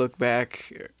think we'll look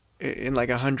back in like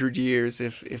 100 years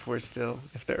if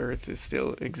the Earth is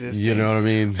still existing. You know what I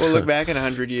mean? We'll look back in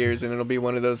 100 years and it'll be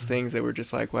one of those things that we're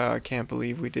just like, wow, I can't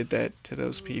believe we did that to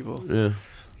those people. Yeah.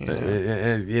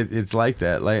 It's like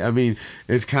that.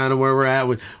 It's kind of where we're at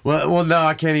with. Well, no,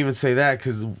 I can't even say that,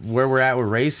 because where we're at with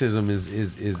racism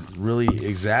is really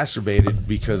exacerbated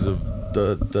because of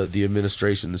the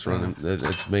administration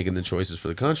that's making the choices for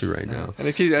the country right now. And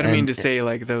I don't mean to say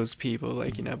like those people,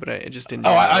 but I just didn't.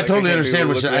 I totally understand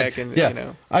what you're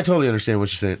saying. I totally understand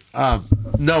what you're saying.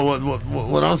 No,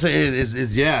 what I'm saying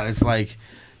is it's like.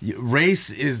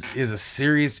 Race is a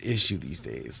serious issue these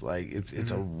days.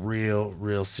 It's a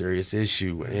real serious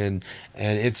issue, and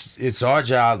it's our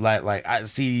job. I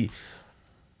see,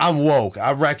 I'm woke.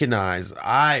 I recognize.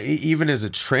 Even as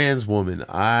a trans woman,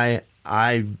 I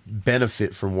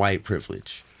benefit from white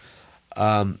privilege.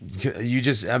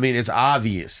 It's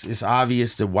obvious. It's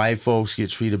obvious that white folks get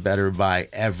treated better by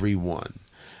everyone,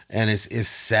 and it's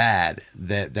sad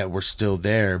that we're still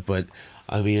there, but.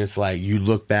 It's like you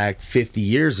look back 50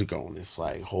 years ago and it's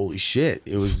like, holy shit,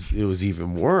 it was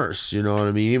even worse, you know what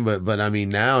I mean? But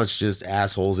now it's just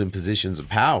assholes in positions of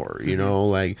power, you know,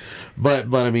 but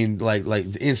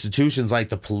institutions like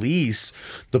the police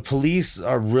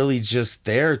are really just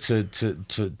there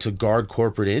to guard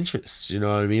corporate interests, you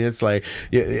know what I mean? It's like,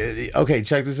 okay,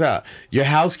 check this out. Your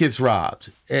house gets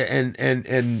robbed. And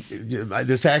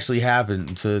this actually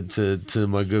happened to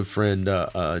my good friend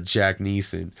Jack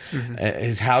Neeson. Mm-hmm.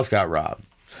 His house got robbed.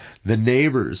 The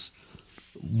neighbors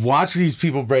watch these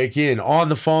people break in on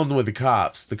the phone with the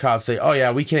cops. The cops say, "Oh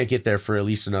yeah, we can't get there for at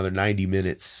least another 90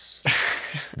 minutes."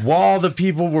 While the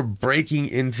people were breaking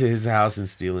into his house and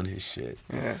stealing his shit.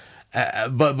 Yeah.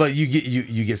 But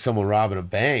you get someone robbing a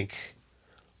bank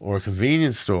or a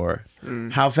convenience store.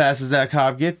 How fast does that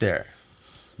cop get there?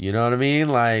 You know what I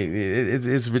mean?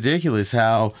 It's ridiculous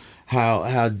how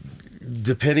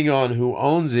depending on who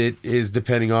owns it is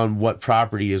depending on what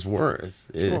property is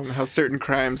worth. How certain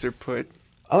crimes are put.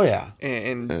 Oh yeah,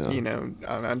 and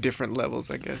on different levels,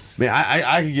 I guess.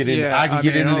 I could get in. Yeah, I could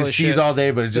get into this tease all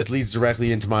day, but it just leads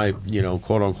directly into my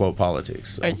quote unquote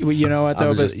politics. So you know what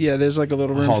though? But there's like a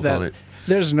little room for that. On it.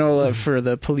 There's no love for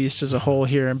the police as a whole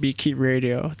here in Beatkeep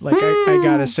Radio. I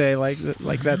gotta say,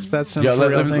 that's some. Yo,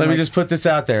 let me just put this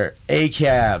out there.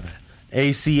 ACAB,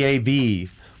 ACAB,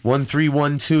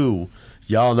 1312.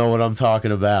 Y'all know what I'm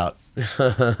talking about.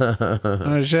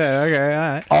 Oh shit! Okay, all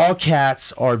right. All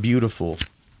cats are beautiful.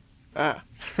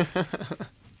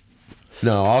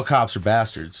 No, all cops are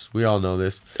bastards. We all know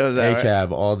this. ACAB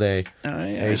right? All day. Oh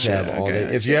yeah. ACAB all day.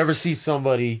 If you ever see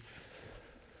somebody.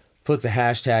 Put the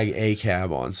hashtag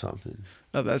ACAB on something.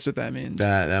 Oh, that's what that means.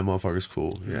 That motherfucker's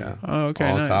cool. Yeah. Oh, okay.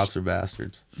 All nice. Cops are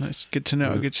bastards. Nice. Good to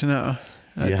know. Good to know.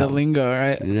 The lingo,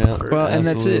 right? Yeah. Well, and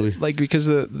that's it. Because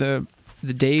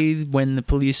the day when the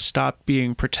police stopped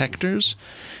being protectors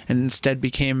and instead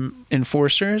became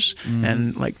enforcers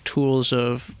and tools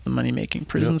of the money-making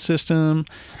prison system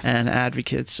and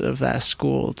advocates of that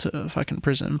school to fucking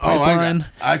prison pipeline.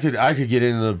 I could get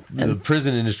into the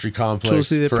prison industry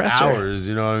complex for hours.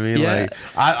 You know what I mean? Yeah.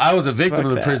 I was a victim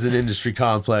of the prison industry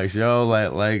complex.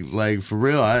 Like for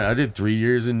real. I did 3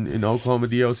 years in Oklahoma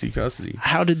DOC custody.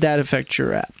 How did that affect your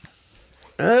rap?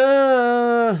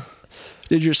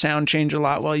 Did your sound change a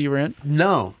lot while you were in?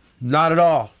 No, not at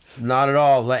all. Not at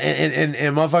all. And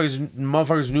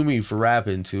motherfuckers knew me for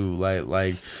rapping too.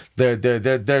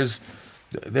 There's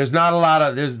there's not a lot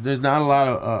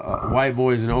of white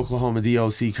boys in Oklahoma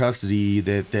DOC custody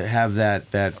that have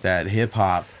that hip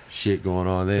hop shit going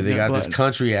on. They got this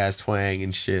country ass twang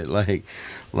and shit.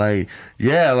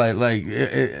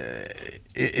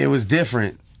 It was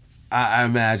different. I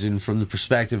imagine from the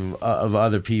perspective of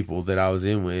other people that I was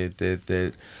in with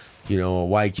that a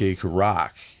white kid could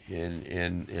rock.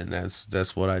 And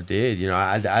that's what I did.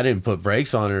 I didn't put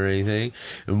brakes on it or anything.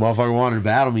 And motherfucker wanted to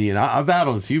battle me, and I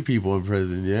battled a few people in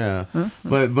prison. Yeah,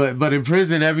 but in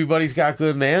prison, everybody's got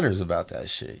good manners about that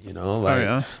shit.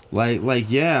 Like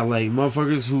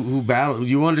motherfuckers who battle.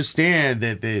 You understand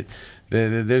that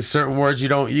there's certain words you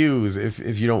don't use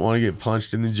if you don't want to get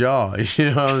punched in the jaw.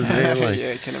 You know what I'm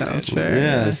saying? Sounds fair.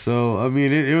 Yeah. So I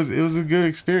mean, it was a good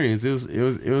experience. It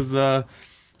was.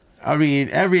 I mean,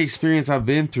 every experience I've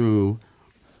been through,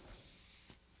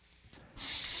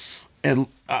 and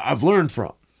I've learned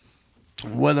from,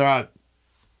 whether I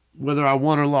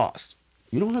won or lost.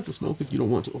 You don't have to smoke if you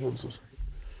don't want to. Oh, I'm so sorry.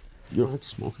 You don't have to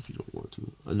smoke if you don't want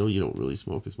to. I know you don't really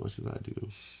smoke as much as I do.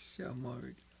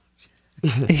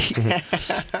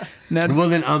 Now, well,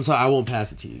 then I'm sorry. I won't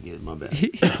pass it to you again. My bad.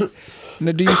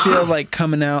 Now, do you feel like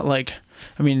coming out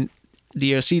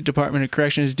DOC, Department of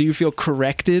Corrections, do you feel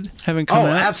corrected having come out? Oh,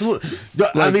 absolutely.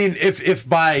 I mean, if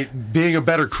by being a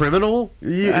better criminal,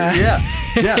 yeah,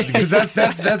 because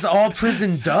that's all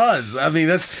prison does. I mean,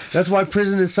 that's why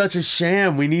prison is such a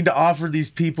sham. We need to offer these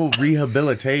people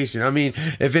rehabilitation. I mean,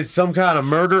 if it's some kind of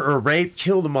murder or rape,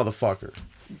 kill the motherfucker.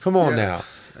 Come on now.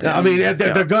 I mean,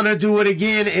 they're gonna do it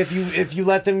again if you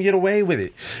let them get away with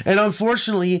it. And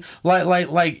unfortunately,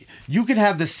 like you could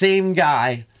have the same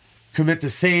guy commit the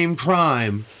same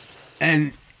crime,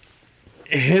 and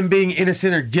him being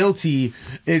innocent or guilty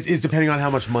is depending on how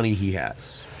much money he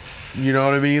has. You know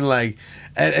what I mean? Like,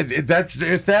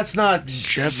 if that's not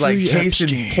Jeffrey case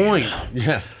Epstein. In point,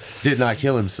 did not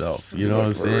kill himself. You know what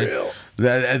I'm saying? Real.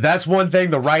 That's one thing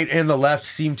the right and the left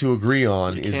seem to agree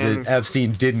on that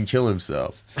Epstein didn't kill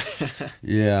himself.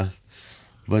 Yeah,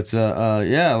 but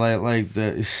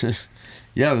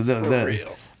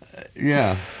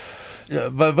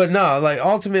But no, like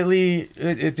ultimately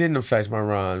it didn't affect my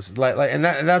rhymes. And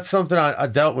that's something I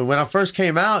dealt with when I first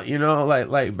came out,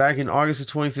 like back in August of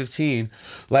 2015.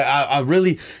 Like I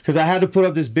really, because I had to put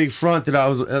up this big front that I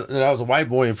was a white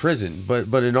boy in prison.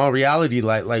 But in all reality,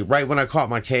 like right when I caught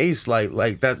my case,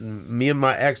 like that me and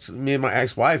my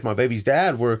ex-wife, my baby's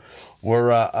dad were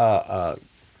I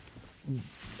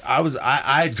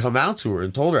had come out to her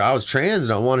and told her I was trans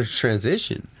and I wanted to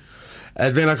transition.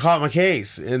 And then I caught my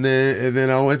case, and then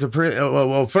I went to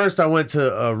well, first I went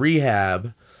to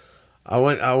rehab. I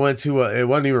went to it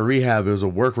wasn't even a rehab; it was a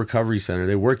work recovery center.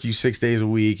 They work you 6 days a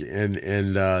week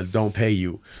and don't pay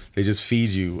you. They just feed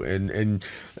you and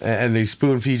they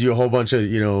spoon feed you a whole bunch of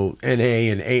NA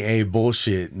and AA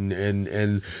bullshit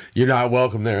and you're not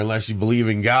welcome there unless you believe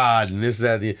in God and this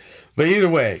that. But either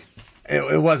way,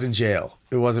 it wasn't jail.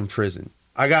 It wasn't prison.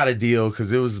 I got a deal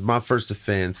because it was my first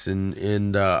offense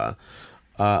and I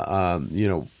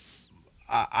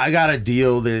got a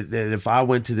deal that if I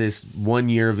went to this 1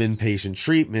 year of inpatient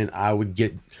treatment, I would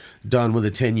get done with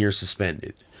a 10-year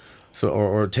suspended,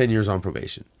 or 10 years on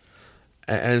probation.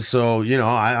 And so,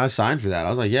 I signed for that. I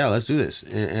was like, yeah, let's do this.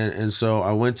 And so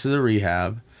I went to the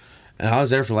rehab, and I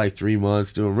was there for like 3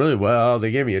 months doing really well.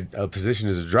 They gave me a position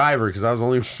as a driver because I was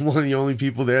only one of the only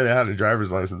people there that had a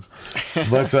driver's license.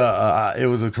 But it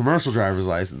was a commercial driver's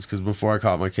license because before I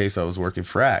caught my case, I was working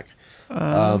frack.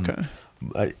 Okay.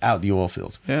 Out in the oil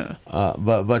field. Yeah.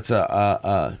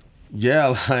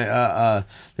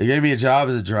 They gave me a job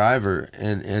as a driver,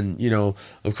 and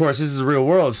of course this is the real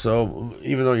world. So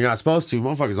even though you're not supposed to,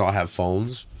 motherfuckers all have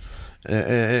phones,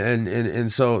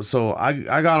 and so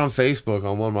I got on Facebook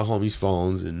on one of my homies'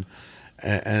 phones, and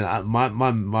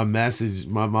my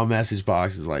message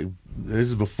box is like, this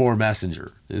is before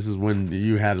Messenger. This is when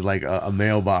you had like a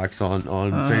mailbox on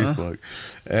Facebook,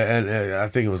 and I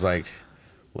think it was like,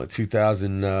 what,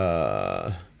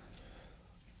 2012.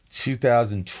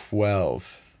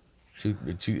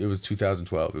 It was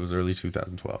 2012. It was early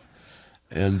 2012,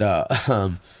 and I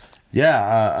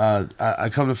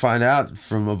come to find out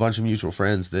from a bunch of mutual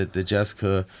friends that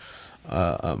Jessica,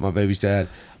 my baby's dad,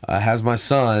 has my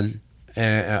son,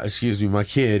 my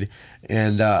kid,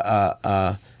 and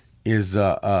is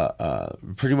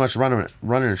pretty much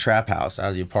running a trap house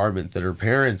out of the apartment that her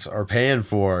parents are paying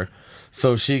for,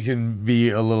 so she can be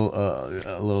a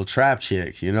little trap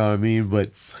chick, you know what I mean? But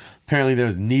apparently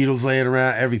there's needles laying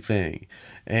around, everything,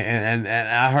 and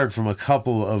I heard from a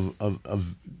couple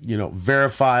of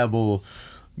verifiable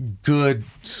good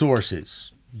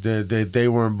sources that they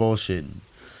weren't bullshitting.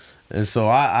 And so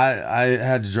I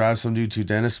had to drive some dude to a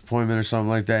dentist appointment or something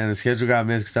like that, and the schedule got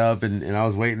mixed up, and I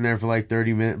was waiting there for like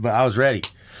 30 minutes, but I was ready.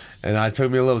 And I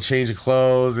took me a little change of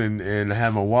clothes and I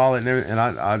had my wallet and everything,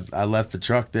 and I left the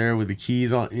truck there with the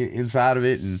keys on inside of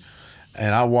it, and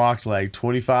I walked like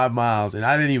 25 miles, and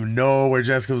I didn't even know where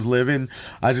Jessica was living.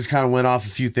 I just kind of went off a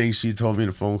few things she told me in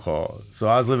a phone call. So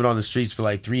I was living on the streets for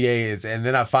like 3 days, and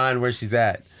then I find where she's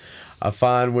at. I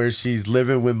find where she's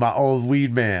living with my old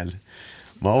weed man.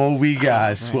 My old weed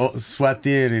guy swept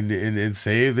in and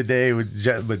saved the day.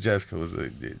 But Jessica was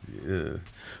a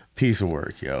piece of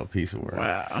work, piece of work.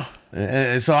 Wow.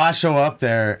 And so I show up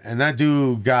there, and that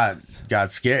dude got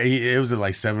scared. It was at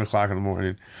like 7 o'clock in the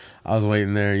morning. I was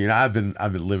waiting there. I've been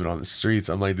living on the streets.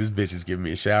 I'm like, this bitch is giving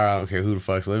me a shower. I don't care who the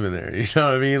fuck's living there. You know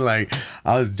what I mean? Like,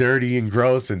 I was dirty and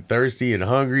gross and thirsty and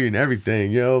hungry and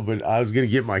everything, but I was gonna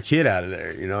get my kid out of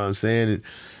there. You know what I'm saying?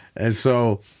 And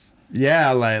so,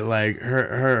 yeah, like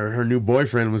her new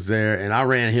boyfriend was there, and I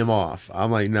ran him off. I'm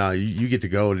like, no, you get to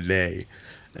go today.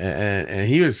 And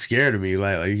he was scared of me,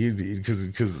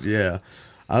 because yeah,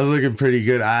 I was looking pretty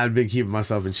good. I had been keeping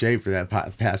myself in shape for that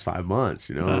past 5 months.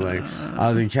 Like I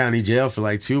was in county jail for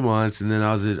like 2 months, and then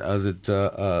I was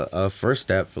at First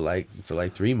Step for like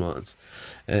 3 months,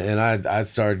 and I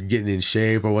started getting in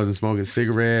shape. I wasn't smoking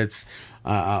cigarettes.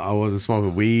 I wasn't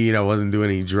smoking weed. I wasn't doing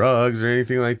any drugs or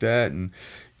anything like that, and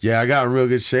yeah, I got in real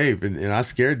good shape, and I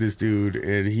scared this dude,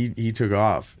 and he took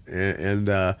off, and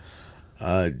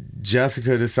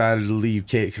Jessica decided to leave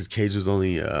Cage, because Cage was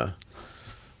only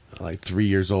like 3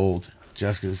 years old.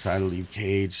 Jessica decided to leave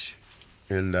Cage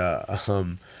and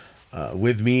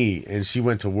with me, and she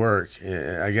went to work.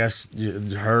 And I guess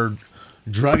her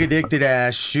drug addicted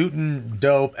ass, shooting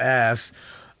dope ass,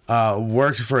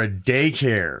 worked for a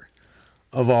daycare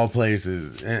of all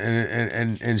places,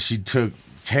 and she took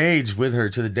Cage with her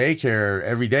to the daycare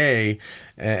every day,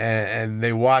 and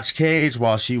they watched Cage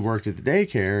while she worked at the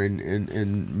daycare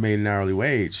and made an hourly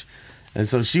wage. And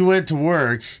so she went to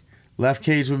work, left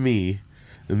Cage with me,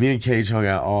 and me and Cage hung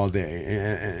out all day.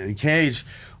 And Cage,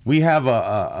 we have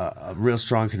a real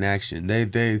strong connection.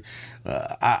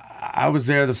 I was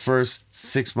there the first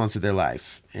 6 months of their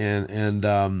life, and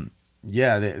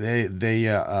yeah,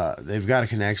 they've got a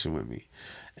connection with me.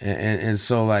 And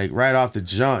so, like, right off the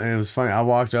jump, and it was funny, I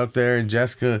walked up there, and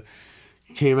Jessica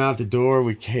came out the door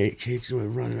with Cage. Cage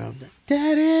went running up,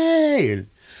 Daddy!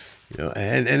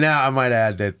 And now I might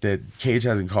add that Cage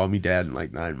hasn't called me dad in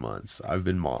like 9 months. I've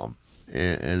been mom.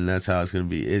 And that's how it's going to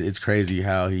be. It's crazy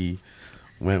how he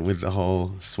went with the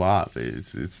whole swap.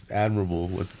 It's admirable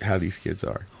with how these kids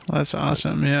are. Well, that's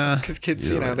awesome, yeah. Because kids,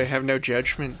 they have no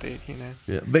judgment.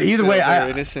 Yeah, but either way, I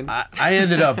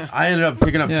ended up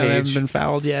picking up Cage. They haven't been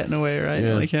fouled yet, in a way,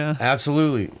 right? Yeah,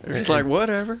 absolutely. It's like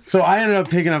whatever. So I ended up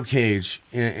picking up Cage,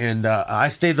 and I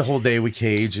stayed the whole day with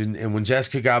Cage. And when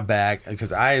Jessica got back,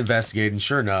 because I investigated, and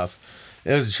sure enough,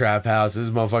 it was a trap house. This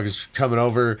motherfucker's coming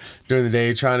over during the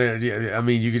day trying to, I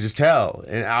mean, you could just tell.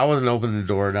 And I wasn't opening the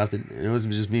door or nothing. It was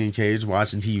just me and Cage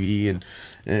watching TV, and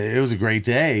it was a great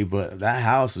day, but that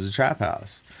house was a trap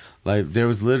house. Like, there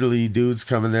was literally dudes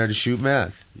coming there to shoot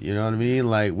meth. You know what I mean?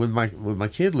 Like, with my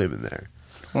kid living there.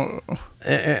 Oh.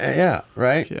 Yeah,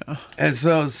 right? Yeah. And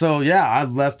so yeah, I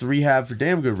left the rehab for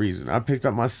damn good reason. I picked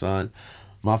up my son.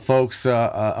 My folks,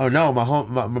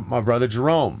 my brother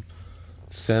Jerome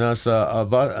sent us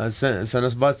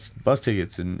bus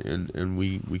tickets, and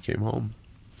we came home.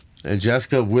 And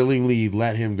Jessica willingly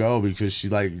let him go because she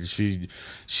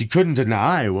couldn't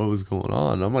deny what was going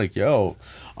on. I'm like, yo,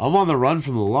 I'm on the run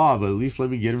from the law, but at least let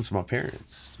me get him to my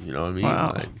parents. You know what I mean?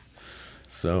 Wow.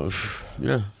 So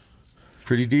yeah,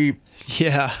 pretty deep.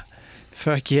 Yeah,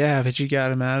 fuck yeah, but you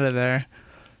got him out of there.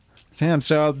 Damn,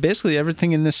 so basically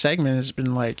everything in this segment has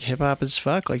been like hip hop as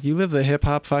fuck. Like, you live the hip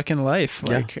hop fucking life.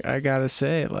 Like, yeah. I gotta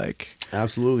say, like,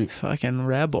 absolutely fucking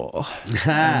rebel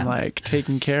and like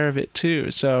taking care of it too.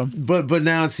 So but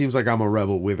now it seems like I'm a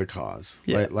rebel with a cause.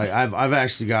 Yeah. Like I've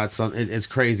actually got some. It's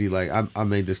crazy. Like, I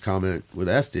made this comment with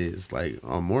Estes, like,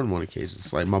 on more than one occasion.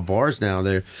 It's like my bars now,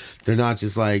 they're not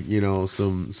just like,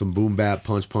 some boom bap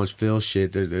punch fill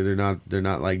shit. They're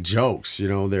not like jokes.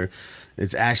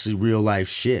 It's actually real life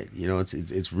shit.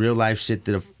 It's real life shit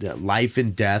that life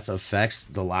and death affects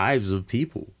the lives of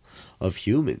people, of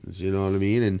humans. You know what I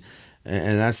mean?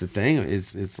 And that's the thing.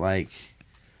 It's like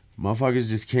motherfuckers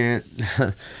just can't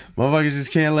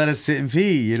let us sit and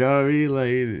pee. You know what I mean?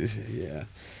 Like, yeah,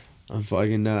 I'm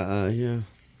fucking yeah.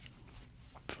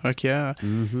 Fuck yeah.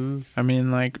 Mm-hmm. I mean,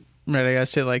 like, right, I gotta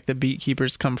say, like, the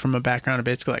Beatkeepers come from a background of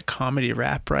basically like comedy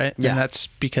rap, right? Yeah. And that's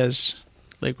because,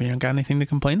 like, we don't got anything to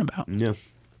complain about. Yeah.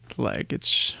 Like,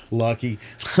 it's lucky,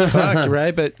 fucked,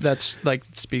 right? But that's like,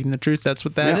 speaking the truth, that's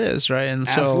what that is, right? And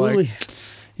so absolutely. like,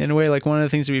 in a way, like, one of the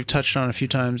things that we've touched on a few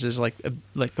times is like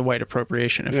the white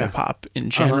appropriation of hip hop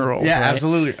in general. Yeah, right?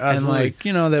 absolutely. And like,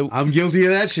 you know, that I'm guilty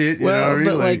of that shit. You know what I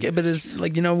mean? but but it's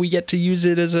like, you know, we get to use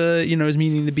it as a, you know, as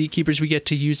meaning the Beatkeepers, we get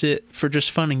to use it for just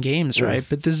fun and games, right?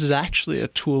 But this is actually a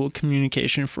tool of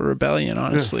communication for rebellion,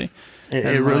 honestly.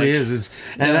 It really is.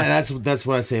 That's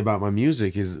what I say about my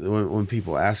music is when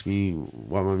people ask me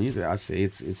what my music, I say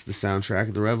it's the soundtrack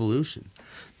of the revolution.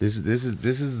 This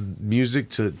is music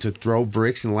to throw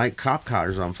bricks and light cop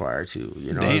cars on fire to.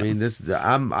 You know what I mean?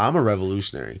 I'm a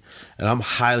revolutionary, and I'm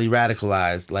highly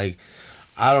radicalized. Like,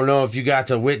 I don't know if you got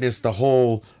to witness the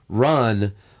whole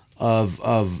run of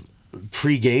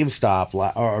pre GameStop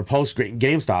or post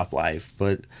GameStop life,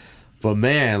 but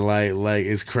man, like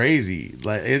it's crazy.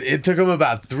 Like it took them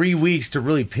about 3 weeks to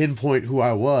really pinpoint who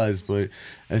I was, but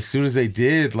as soon as they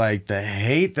did, like the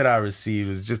hate that I received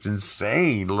was just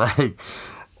insane. Like,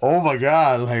 oh my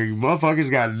God, like motherfuckers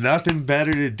got nothing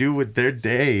better to do with their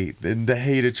day than to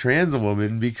hate a trans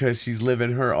woman because she's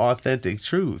living her authentic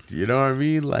truth. You know what I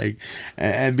mean? Like,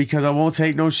 and because I won't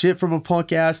take no shit from a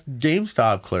punk ass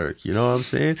GameStop clerk. You know what I'm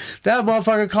saying? That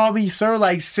motherfucker called me sir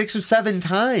like 6 or 7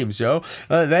 times, yo.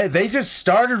 They just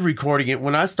started recording it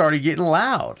when I started getting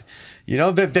loud. You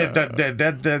know,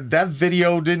 that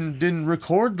video didn't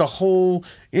record the whole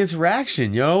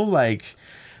interaction, yo. Like,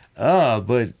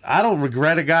 but I don't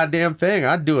regret a goddamn thing.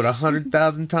 I'd do it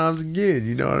 100,000 times again.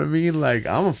 You know what I mean? Like,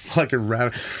 I'm a fucking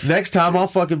radical. Next time I'll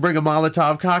fucking bring a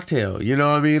Molotov cocktail. You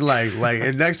know what I mean? Like,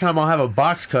 and next time I'll have a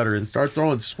box cutter and start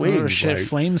throwing swings. Oh shit, like,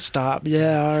 flame stop.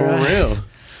 Yeah, for real.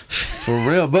 For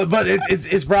real. But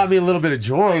it's brought me a little bit of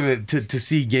joy to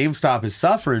see GameStop is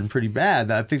suffering pretty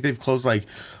bad. I think they've closed like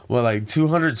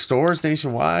 200 stores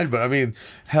nationwide. But I mean,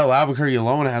 hell, Albuquerque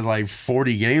alone has like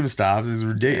 40 GameStops. It's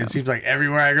ridiculous. Yeah. It seems like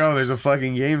everywhere I go, there's a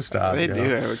fucking GameStop. They do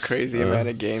have a crazy amount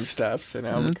of GameStops in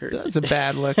Albuquerque. That's a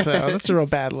bad look, though. That's a real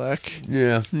bad look.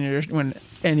 Yeah. When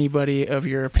anybody of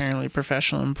your apparently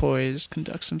professional employees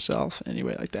conducts himself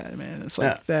anyway like that, man, it's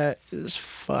like that is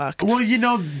fucked. Well, you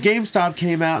know, GameStop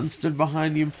came out and stood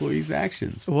behind the employees'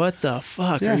 actions. What the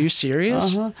fuck? Yeah. Are you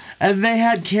serious? And they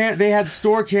had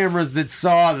store cameras that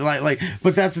saw like.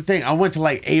 But that's the thing. I went to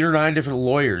like 8 or 9 different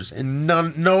lawyers, and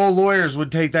no lawyers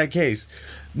would take that case.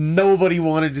 Nobody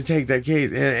wanted to take that case,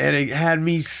 and it had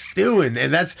me stewing,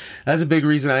 and that's a big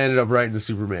reason I ended up writing the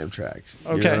Superman track.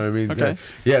 Okay, you know what I mean? Okay,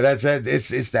 that's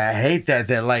it's that hate that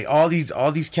like all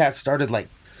these cats started like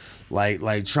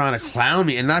trying to clown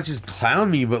me, and not just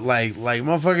clown me, but like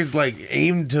motherfuckers like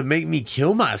aimed to make me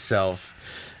kill myself.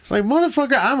 It's like,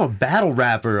 motherfucker, I'm a battle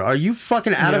rapper. Are you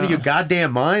fucking out of your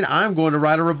goddamn mind? I'm going to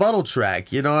write a rebuttal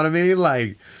track. You know what I mean?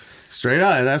 Like, straight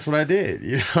up, and that's what I did.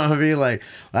 You know what I mean? Like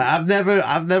I've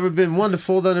never been one to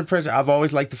fold under pressure. I've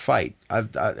always liked to fight. I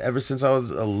ever since I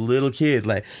was a little kid.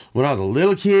 Like when I was a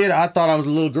little kid, I thought I was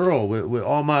a little girl. With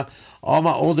all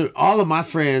of my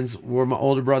friends were my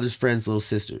older brother's friends' little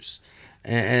sisters,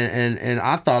 and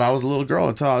I thought I was a little girl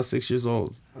until I was 6 years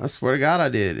old. I swear to God, I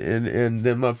did. And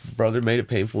then my brother made it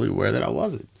painfully aware that I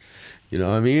wasn't. You know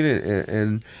what I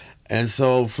mean? And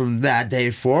so from that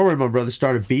day forward, my brother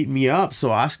started beating me up. So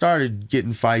I started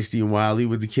getting feisty and wily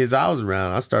with the kids I was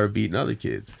around. I started beating other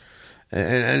kids.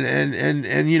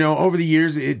 And you know, over the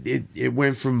years, it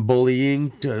went from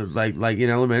bullying to like in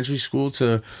elementary school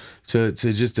to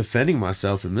just defending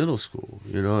myself in middle school.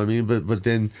 You know what I mean? But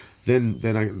then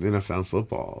I found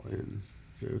football, and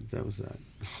that was that.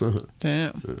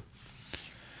 Damn. Yeah.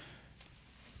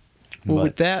 Well, but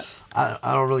with that, I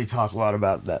don't really talk a lot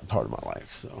about that part of my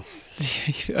life. So,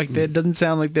 like, that doesn't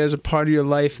sound like there's a part of your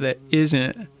life that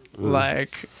isn't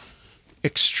like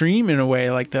extreme in a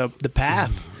way, like the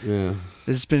path. Yeah,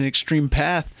 this has been an extreme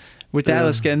path. With that,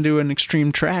 let's get into an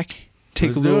extreme track.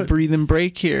 Take a little breathing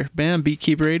break here. Bam,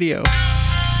 Beatkeep Radio.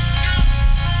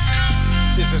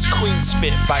 This is Queen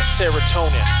Spit by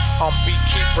Serotonin on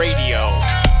Beatkeep Radio.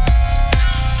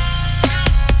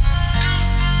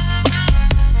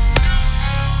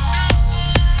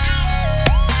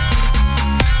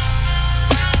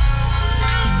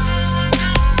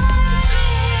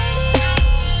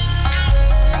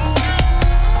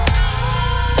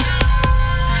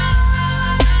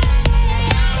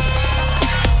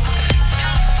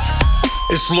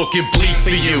 It's looking bleak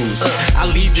for you. I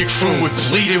leave your crew with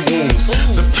bleeding wounds.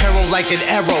 The peril like an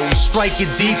arrow,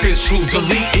 striking deep and true,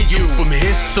 deleting you from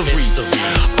history.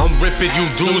 I'm ripping you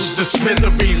dudes to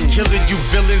smithereens, killing you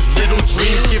villains, little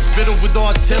dreams get riddled with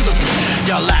artillery.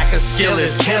 Y'all lack of skill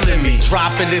is killing me,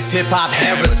 dropping this hip-hop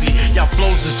heresy. Y'all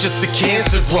flows is just the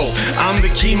cancer growth, I'm the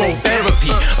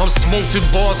chemotherapy. I'm smoking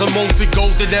bars, I'm molten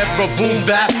golden ever, boom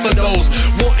bap for those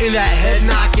wanting that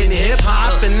head-knocking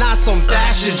hip-hop and not some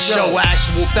fashion show.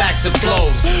 Actual facts and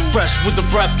flows, fresh with the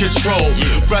breath control.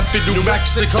 Reppin' New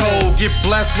Mexico, get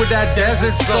blessed with that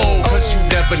desert soul. Cause you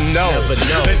never know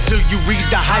until you read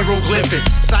the hieroglyphics.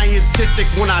 Scientific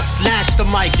when I snatch the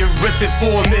mic and rip it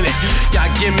for a minute. Y'all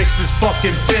gimmicks is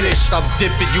fucking finished. I'm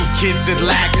dipping you kids in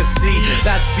legacy.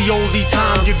 That's the only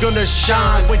time you're gonna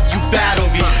shine when you battle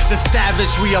me. The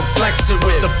savagery I'm flexing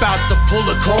with, about to pull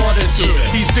a cord into.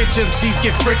 These bitch MCs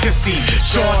get fricassee.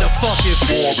 Sure the fucking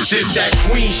this that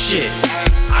queen shit.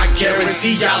 I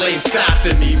guarantee y'all ain't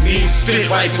stopping me. Mean spit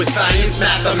right with science,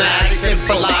 mathematics, and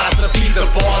philosophy. The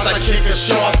bars I kick are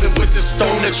sharpened with the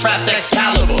stone that trapped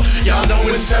Excalibur. Y'all know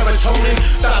in serotonin,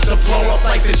 about to blow up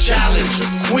like the Challenger.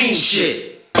 Queen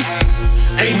shit.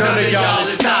 Ain't none of y'all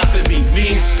is stopping me.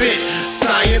 Mean spit,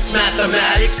 science,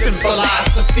 mathematics, and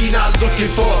philosophy. Not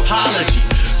looking for apologies.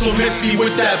 So miss me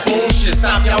with that bullshit.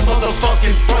 Stop y'all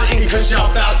motherfucking frontin', cause y'all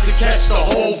about to catch the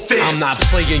whole fist. I'm not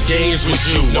playing games with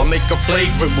you. I'll make a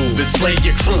flagrant move and slay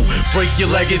your crew. Break your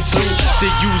leg in two,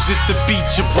 then use it to beat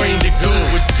your brain to goo.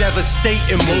 With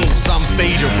devastating moves, I'm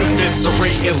Vader,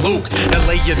 eviscerating Luke. And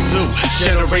lay you two,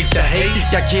 generate the hate.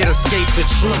 Y'all can't escape the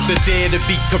truth. The dare to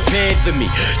be compared to me.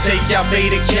 Take y'all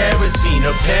beta carotene.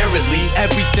 Apparently,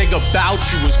 everything about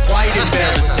you is quite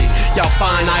embarrassing. Y'all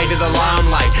fine eye to the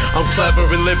limelight. I'm clever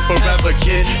and live forever,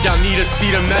 kid. Y'all need to see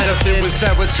the metaphor with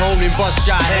serotonin, bust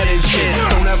y'all head and shit.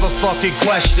 Don't ever fucking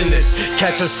question this.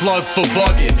 Catch a slug for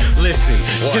bugging. Listen,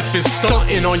 Tiff is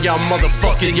stunting on y'all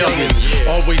motherfucking youngins.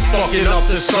 Always fucking up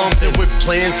to something with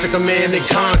plans to command and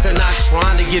conquer. Not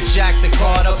trying to get jacked and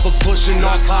caught up for pushing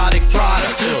narcotic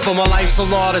product. For my life's a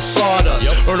lot of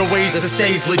sawdust, or the ways that it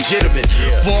stays legitimate.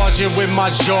 Barging with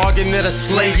my jargon that'll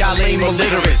slay y'all lame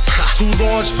illiterates. Too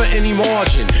large for any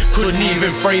margin, couldn't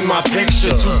even frame my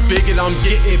picture. Too big and I'm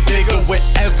getting bigger with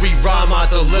every rhyme I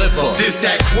deliver. This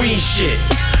that queen shit.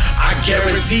 I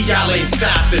guarantee y'all ain't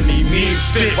stopping me. Mean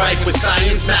spit right with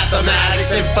science,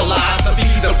 mathematics, and philosophy.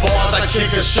 The bars I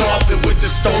kick are sharpened with the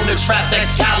stone that trapped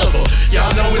Excalibur. Y'all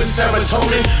know in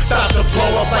serotonin, about to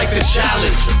blow up like the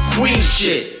Challenger. Queen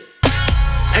shit.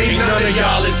 Ain't none of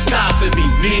y'all is stopping me.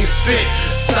 Mean spit,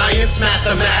 science,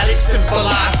 mathematics, and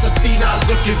philosophy. Not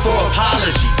looking for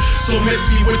apologies. So miss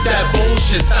me with that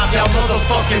bullshit. Stop y'all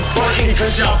motherfucking frontin',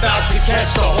 cause y'all about to catch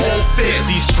the whole fist.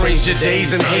 These stranger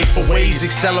days and hateful ways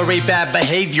accelerate bad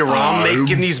behavior. I'm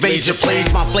making these major plays.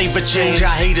 My flavor change,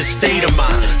 I hate a state of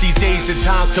mind. These days and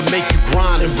times can make you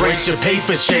grind. Embrace your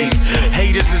paper chase.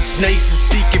 Haters and snakes are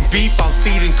seeking beef. I'm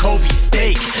feeding Kobe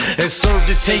steak and serve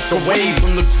to take away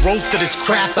from the growth of this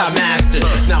craft I mastered.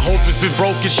 Now hope has been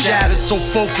broken, shattered, so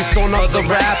focused on other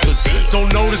rappers.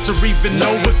 Don't notice or even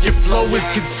know if your flow is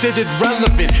considered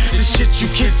relevant. The shit you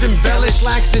kids embellish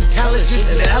lacks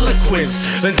intelligence and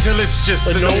eloquence, until it's just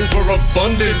an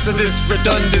overabundance of this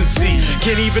redundancy.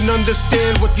 Can't even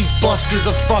understand what these busters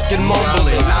are fucking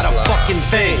mumbling. Not a fucking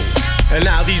thing. And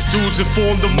now these dudes have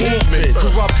formed a movement,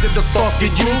 corrupted the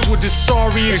fucking youth with this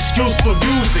sorry excuse for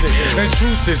music. And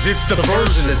truth is, it's the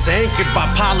version that's anchored by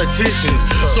politicians.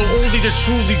 So only the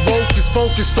truly woke is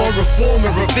focused on reform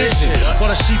and revision,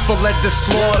 while the sheep are led to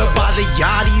slaughter by the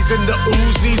Yachties and the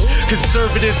Uzis.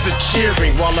 Conservatives are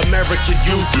cheering while American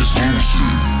youth is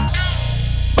losing.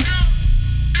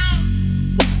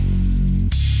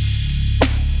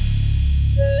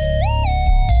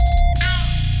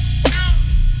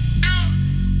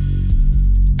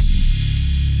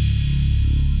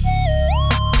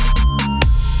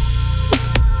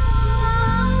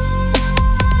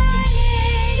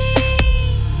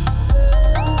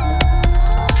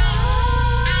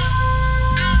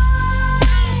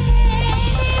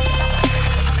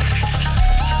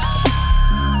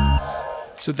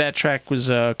 So that track was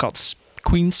called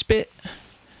Queen Spit.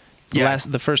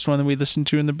 The first one that we listened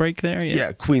to in the break there.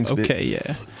 Yeah, Queen Spit. Okay,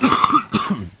 yeah.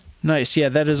 Nice. Yeah,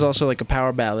 that is also like a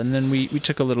power ballad. And then we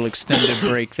took a little extended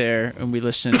break there and we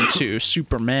listened to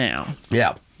Superman.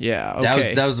 Yeah. Yeah.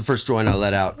 Okay. That was the first joint I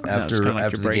let out after the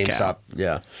GameStop.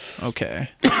 Yeah. Okay.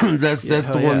 that's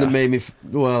the one that made me.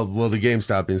 Well, the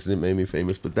GameStop incident made me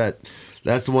famous, but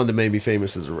that's the one that made me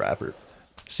famous as a rapper.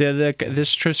 So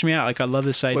this trips me out. Like I love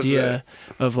this idea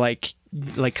of like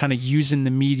kind of using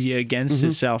the media against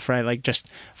itself, right? Like just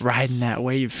riding that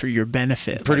wave for your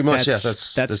benefit. Pretty like much,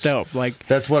 yes. That's dope. Like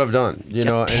that's what I've done. You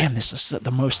know. Damn, this is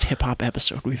the most hip hop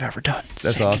episode we've ever done.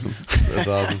 That's awesome. That's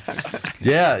awesome.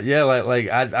 Yeah. Like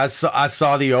I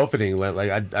saw the opening.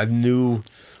 Like I knew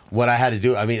what I had to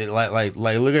do. I mean, like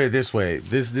look at it this way.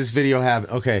 This video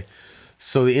happened. Okay,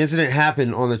 so the incident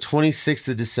happened on the 26th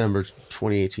of December,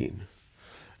 2018,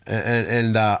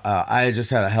 and I had just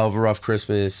had a hell of a rough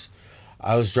Christmas.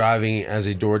 I was driving as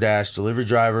a DoorDash delivery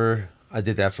driver. I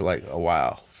did that for like a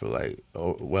while, for like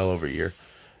well over a year,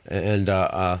 and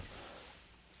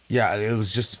yeah, it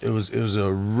was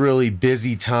a really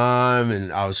busy time,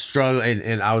 and I was struggling,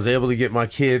 and I was able to get my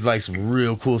kids like some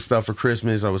real cool stuff for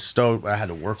Christmas. I was stoked. I had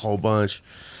to work a whole bunch,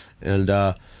 and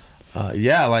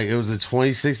yeah, like it was the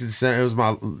 26th of December.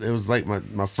 It was like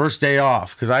my first day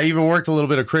off, because I even worked a little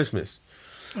bit of Christmas.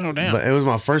 Oh damn! But it was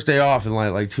my first day off in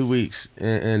like 2 weeks,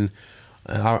 and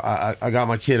I got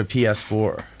my kid a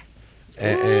PS4,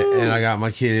 and I got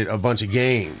my kid a bunch of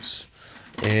games.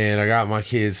 And I got my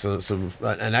kids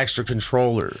an extra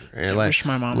controller. And I wish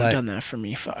my mom had done that for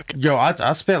me. Fuck. Yo, I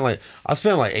spent like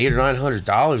 $800 or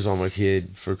 $900 on my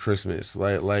kid for Christmas.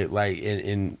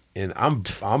 And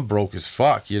I'm broke as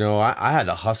fuck. You know, I had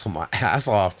to hustle my ass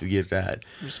off to get that.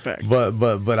 Respect.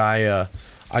 But I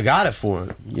got it for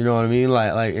him. You know what I mean?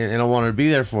 And I wanted to be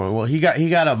there for him. Well, he got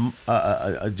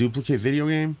a duplicate video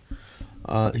game.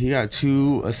 He got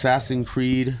 2 Assassin's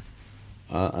Creed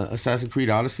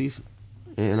Odysseys.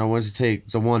 And I wanted to take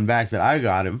the one back that I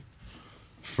got him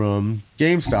from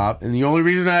GameStop. And the only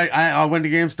reason I went to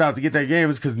GameStop to get that game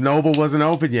is because Noble wasn't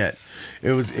open yet.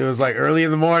 It was like early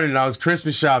in the morning, and I was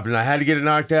Christmas shopping, and I had to get it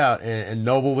knocked out, and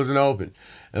Noble wasn't open.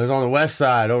 It was on the west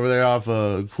side over there off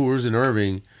Coors and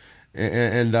Irving.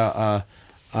 And yeah,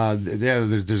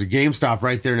 there's a GameStop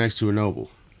right there next to a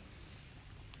Noble.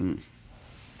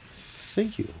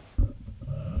 Thank you.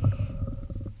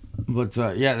 But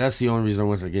yeah, that's the only reason I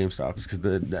went to GameStop, is because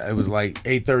it was like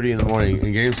 8:30 in the morning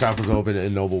and GameStop was open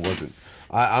and Noble wasn't.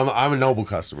 I'm a Noble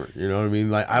customer, you know what I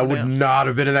mean? Like I would not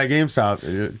have been at that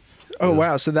GameStop. Oh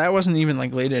wow, so that wasn't even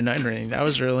like late at night or anything. That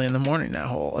was early in the morning, that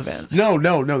whole event. No.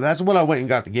 That's when I went and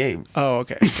got the game. Oh,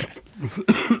 okay.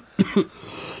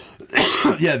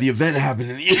 Yeah, the event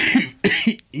happened in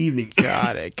the evening.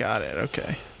 Got it.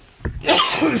 Okay.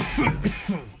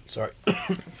 Sorry.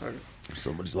 Sorry.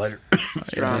 So much lighter.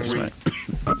 Strong weed.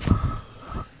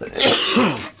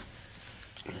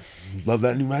 Love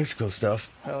that New Mexico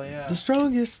stuff. Hell yeah. The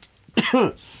strongest.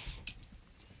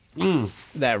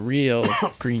 That real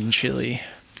green chili.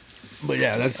 But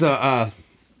yeah, that's the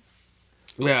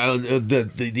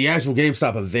actual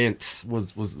GameStop event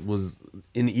was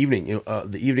in the evening.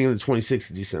 The evening of the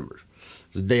 26th of December.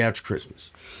 It was the day after Christmas.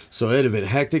 So it'd have been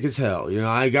hectic as hell. You know,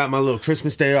 I got my little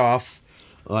Christmas day off,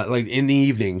 like in the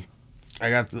evening. I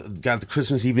got the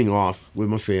Christmas evening off with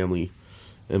my family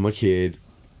and my kid,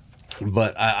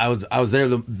 but I was there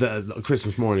the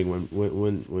Christmas morning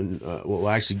when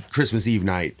actually Christmas Eve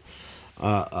night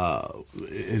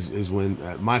is when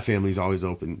my family's always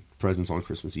open presents on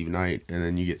Christmas Eve night, and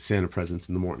then you get Santa presents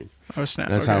in the morning. Oh snap!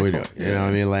 That's how we do it. You know what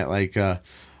I mean?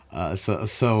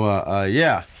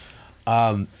 Yeah.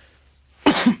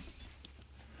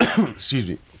 Excuse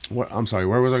me. I'm sorry.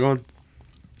 Where was I going?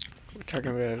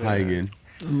 Talking about Hi again.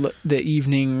 The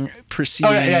evening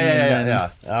preceding. Oh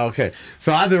yeah. Okay,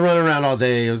 so I've been running around all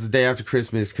day. It was the day after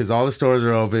Christmas because all the stores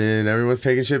are open. Everyone's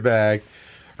taking shit back.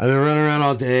 I've been running around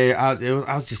all day. I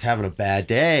was just having a bad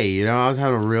day. You know, I was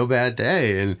having a real bad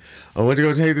day, and I went to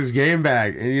go take this game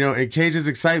back. And you know, in Cage's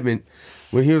excitement,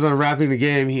 when he was unwrapping the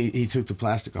game, he took the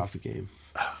plastic off the game.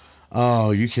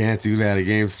 Oh, you can't do that at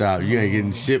GameStop. You ain't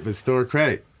getting shit but store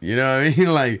credit. You know what I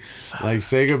mean? Like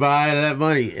say goodbye to that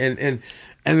money.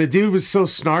 And the dude was so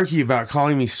snarky about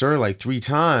calling me sir like 3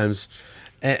 times.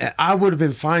 And I would have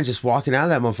been fine just walking out of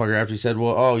that motherfucker after he said,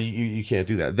 well, oh, you can't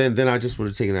do that. Then I just would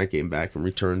have taken that game back and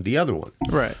returned the other one.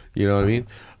 Right. You know what I mean?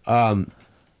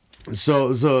 So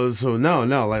no,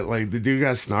 like the dude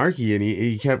got snarky and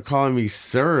he kept calling me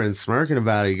sir and smirking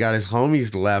about it. He got his homies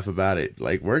to laugh about it,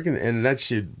 like working, and that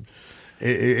shit.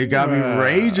 It got me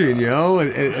raging, yo,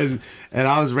 and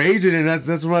I was raging, and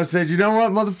that's when I said, you know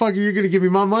what, motherfucker, you're gonna give me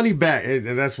my money back, and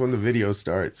that's when the video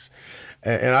starts,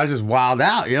 and I just wilded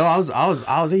out, yo. I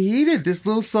was heated. This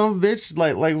little son of a bitch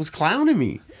like was clowning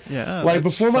me. Yeah. Like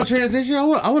before my transition,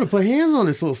 I would have put hands on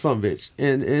this little son of a bitch,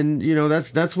 and you know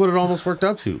that's what it almost worked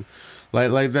up to,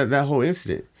 like that whole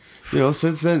incident. You know,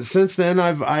 since then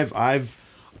I've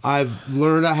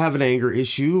learned I have an anger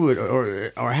issue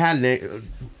or had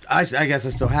I guess I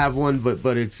still have one,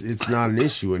 but it's not an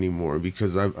issue anymore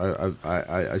because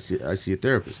I see a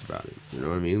therapist about it. You know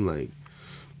what I mean? Like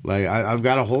I've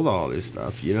got a hold of all this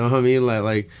stuff. You know what I mean?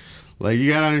 Like you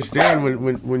gotta understand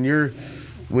when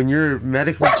you're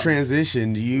medically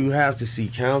transitioned, you have to see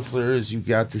counselors. You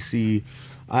got to see.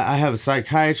 I have a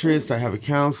psychiatrist. I have a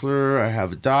counselor. I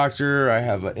have a doctor. I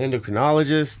have an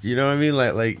endocrinologist. You know what I mean?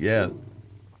 Like yeah,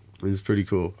 it's pretty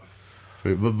cool.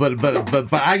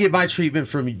 But I get my treatment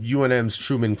from UNM's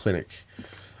Truman Clinic.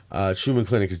 Truman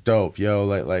Clinic is dope, yo.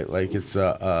 Like it's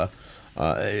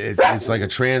it's like a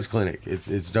trans clinic.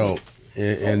 It's dope,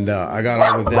 and I got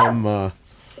on with them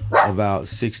about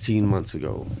 16 months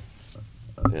ago,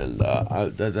 and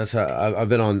that's how I've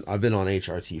been on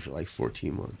HRT for like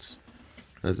 14 months.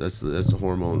 That's the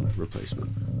hormone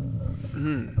replacement.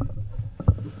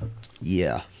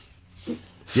 Yeah.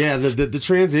 Yeah, the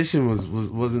transition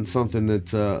wasn't something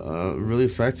that really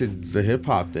affected the hip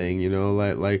hop thing, you know.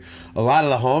 Like a lot of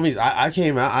the homies,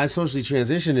 I socially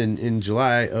transitioned in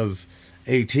July of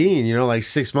 18, you know, like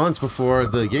 6 months before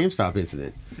the GameStop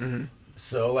incident. Mm-hmm.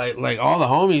 So like all the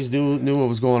homies knew what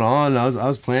was going on. I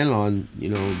was planning on, you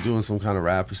know, doing some kind of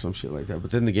rap or some shit like that.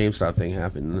 But then the GameStop thing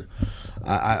happened.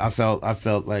 I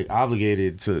felt like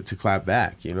obligated to clap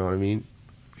back. You know what I mean?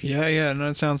 Yeah,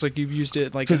 no, it sounds like you've used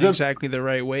it like in exactly the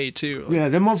right way too. Yeah,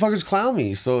 them motherfuckers clown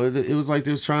me, so it was like they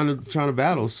was trying to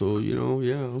battle. So you know,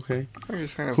 yeah, okay, cool. Like,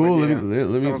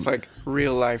 it's almost like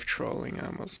real life trolling,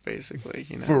 almost basically.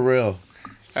 You know, for real.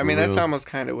 I mean, that's almost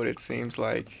kind of what it seems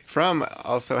like from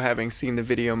also having seen the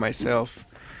video myself.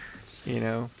 You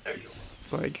know,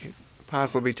 it's like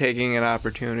possibly taking an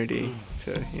opportunity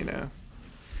to, you know,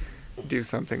 do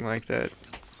something like that.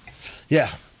 Yeah,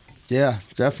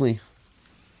 definitely.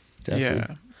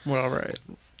 Yeah, well, right.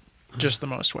 Just the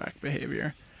most whack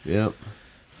behavior. Yep.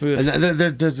 And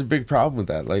there's a big problem with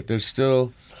that. Like, there's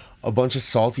still a bunch of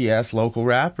salty ass local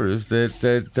rappers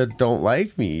that don't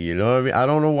like me. You know what I mean? I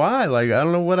don't know why. Like, I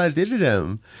don't know what I did to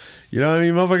them. You know what I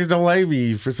mean? Motherfuckers don't like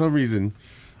me for some reason.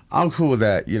 I'm cool with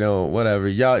that. You know, whatever.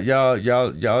 Y'all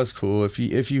is cool. If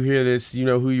you hear this, you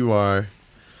know who you are.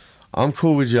 I'm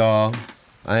cool with y'all.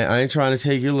 I ain't trying to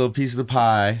take your little piece of the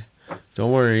pie.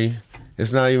 Don't worry.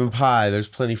 It's not even pie. There's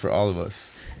plenty for all of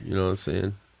us. You know what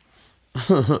I'm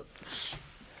saying?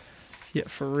 Yeah,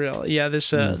 for real. Yeah, this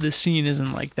scene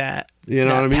isn't like that. You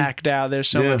know what I mean? Packed out. There's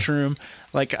so much room.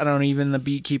 Like, I don't even the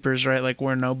Beatkeepers, right? Like,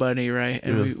 we're nobody, right?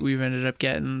 And we've ended up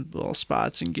getting little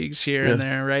spots and gigs here and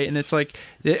there, right? And it's like,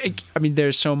 I mean,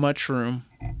 there's so much room.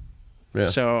 Yeah.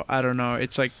 So I don't know.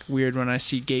 It's like weird when I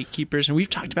see gatekeepers, and we've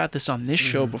talked about this on this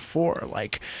show before.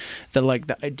 Like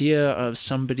the idea of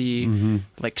somebody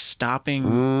like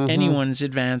stopping anyone's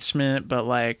advancement, but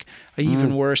like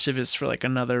even worse if it's for like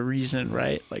another reason,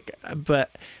 right? Like,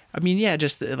 but I mean, yeah,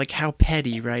 just like how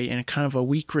petty, right? And kind of a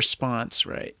weak response,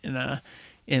 right?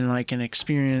 In like an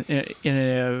experience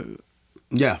in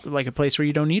like a place where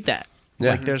you don't need that.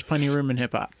 Yeah. Like, there's plenty of room in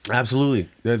hip-hop. Absolutely.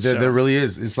 There really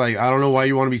is. It's like, I don't know why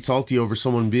you want to be salty over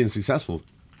someone being successful.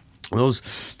 Those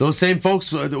same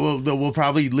folks will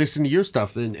probably listen to your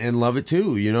stuff and love it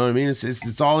too. You know what I mean?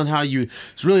 It's all in how you...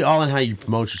 It's really all in how you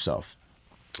promote yourself.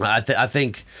 I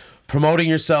think promoting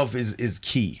yourself is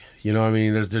key. You know what I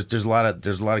mean? There's a lot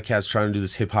of cats trying to do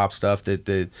this hip-hop stuff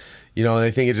that you know,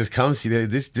 they think it just comes to you.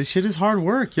 This shit is hard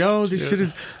work, yo. This shit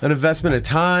is an investment of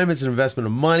time. It's an investment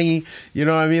of money. You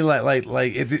know what I mean?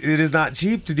 Like it is not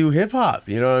cheap to do hip hop.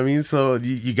 You know what I mean? So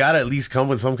you got to at least come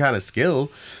with some kind of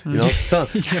skill. You know,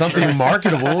 something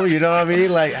marketable. You know what I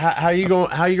mean? Like how you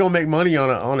gonna make money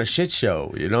on a shit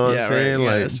show? You know what I'm saying?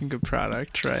 Right. Like some good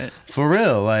product, right? For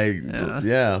real, like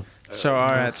yeah. So all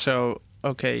right, so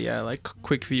okay, yeah, like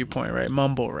quick viewpoint, right?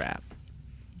 Mumble rap.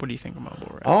 What do you think of mumble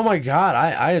rap? Oh my God,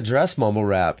 I address mumble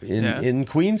rap in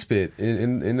Queenspit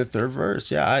in the third verse.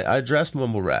 Yeah, I addressed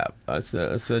mumble rap. I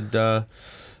said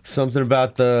something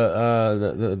about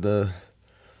the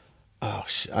oh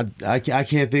shit. I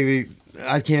can't think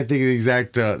of the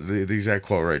exact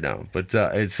quote right now, but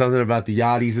it's something about the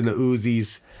Yachties and the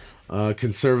Uzis.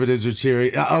 Conservatives are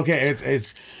cheering. Okay,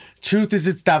 it's truth is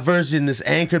its diversion is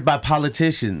anchored by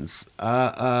politicians.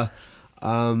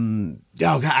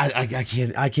 Oh God, I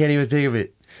can't even think of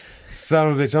it. Son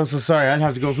of a bitch, I'm so sorry. I'd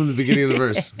have to go from the beginning of the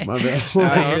verse. My bad.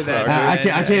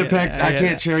 I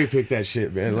can't cherry pick that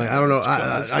shit, man. Like I don't know.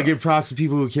 I give props to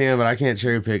people who can, but I can't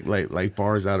cherry pick like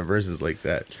bars out of verses like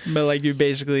that. But like you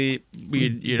basically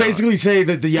say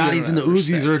that the Yachties and the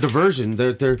Uzis are a diversion.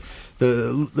 They're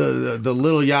the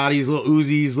little Yachties, little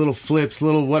Uzis, little Flips,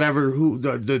 little whatever,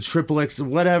 the Triple X,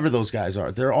 whatever those guys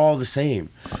are. They're all the same,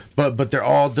 but they're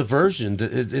all diversion.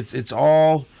 It's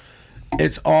all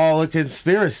It's all a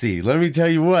conspiracy. Let me tell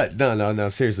you what. No,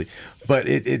 seriously. But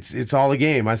it's all a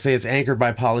game. I say it's anchored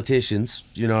by politicians.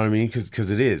 You know what I mean?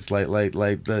 Because it is. Like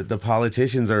the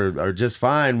politicians are just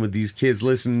fine with these kids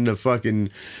listening to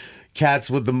fucking cats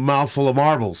with the mouthful of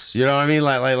marbles. You know what I mean?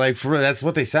 Like for real, that's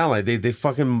what they sound like. They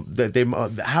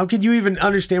how can you even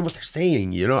understand what they're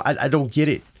saying? You know, I don't get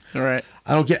it. All right.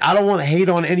 I don't want to hate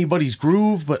on anybody's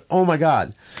groove, but oh my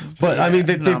god. But yeah, I mean,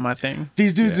 not my thing.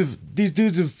 These dudes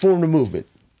have formed a movement.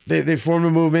 They formed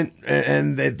a movement,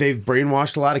 and they've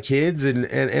brainwashed a lot of kids, and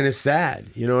it's sad.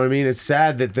 You know what I mean? It's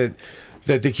sad that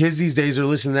the kids these days are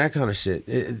listening to that kind of shit.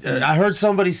 I heard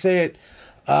somebody say it.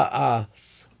 The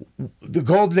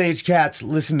golden age cats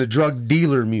listen to drug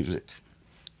dealer music.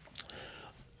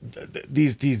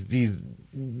 These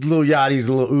Lil Yachty's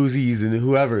and Lil Uzis and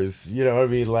whoever's, you know what I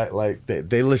mean? Like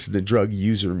they listen to drug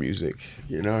user music.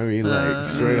 You know what I mean? Like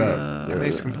straight up. That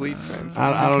makes complete sense.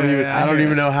 I don't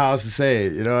even know how else to say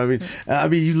it. You know what I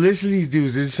mean? You listen to these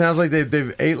dudes. It sounds like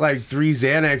they've ate like 3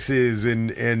 Xanaxes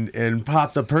and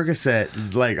popped a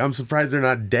Percocet. Like I'm surprised they're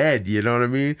not dead. You know what I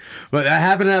mean? But that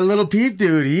happened to that Little Peep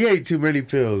dude. He ate too many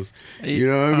pills. You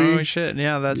know what I mean? Oh shit!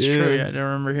 Yeah, that's true. Yeah, I don't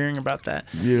remember hearing about that.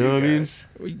 You know what I mean?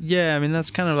 Yeah, I mean that's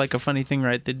kind of like a funny thing,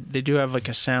 right? They do have like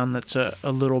a sound that's a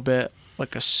little bit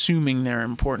like assuming their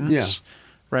importance. Yeah.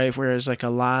 Right? Whereas like a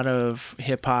lot of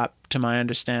hip hop, to my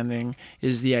understanding,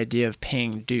 is the idea of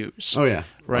paying dues. Oh yeah.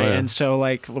 Right. Oh, yeah. And so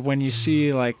like when you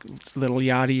see like Little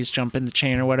Yachty's jump in the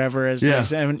chain or whatever,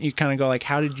 and you kind of go like,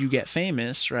 how did you get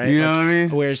famous? Right. You like, know what I mean?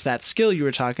 Where's that skill you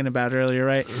were talking about earlier?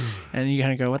 Right. And you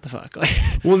kind of go, what the fuck? Like,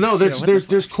 well, no,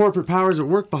 there's corporate powers at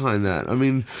work behind that. I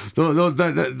mean,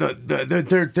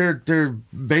 they're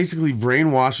basically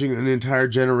brainwashing an entire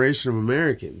generation of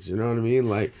Americans. You know what I mean?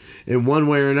 Like in one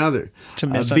way or another. To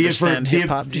misunderstand hip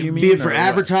hop, do you mean? Be it for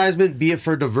advertisement, be it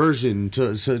for diversion,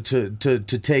 to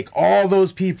take all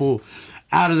those people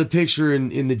out of the picture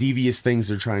in the devious things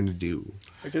they're trying to do.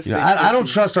 I don't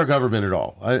trust our government at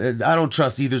all. I don't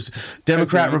trust either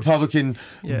Democrat, Republican.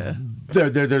 Yeah,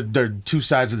 they're two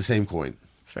sides of the same coin.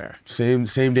 Fair. Same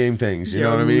damn things. You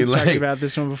know what I mean? We talked about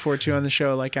this one before too on the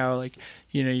show, like how like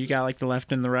you got like the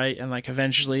left and the right, and like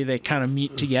eventually they kind of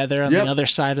meet together on the other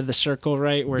side of the circle,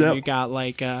 right? Where you got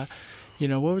like.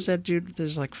 What was that dude?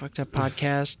 There's like fucked up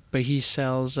podcast, but he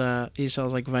sells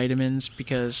like vitamins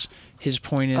because his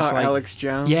point is like Alex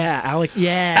Jones. Yeah, Alex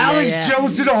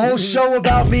Jones did a whole show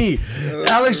about me.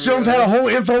 Alex Jones had a whole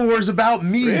InfoWars about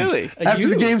me. Really? After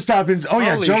the GameStop Oh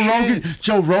yeah,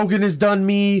 Joe Rogan has done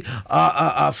me.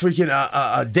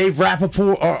 Freaking Dave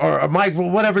Rappaport or Mike,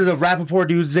 whatever the Rappaport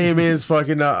dude's name is.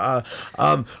 Fucking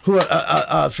fucking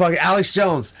Alex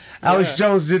Jones. Alex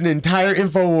Jones did an entire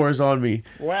InfoWars on me.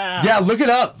 Wow. Yeah, look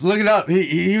it up.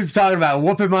 He was talking about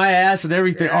whooping my ass and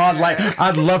everything.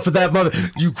 I'd love for that mother.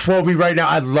 You quote me right now.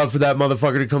 I'd love for that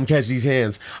motherfucker to come catch these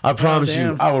hands. I promise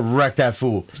you, I would wreck that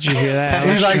fool. Did you hear that?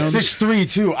 He's like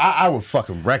 6'3" too. I would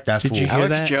fucking wreck that fool. Did you hear Alex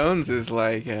that? Jones is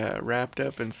like wrapped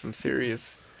up in some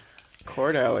serious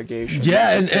court allegations.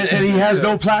 Yeah, and he has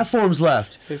no platforms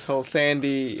left. His whole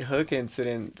Sandy Hook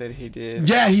incident that he did.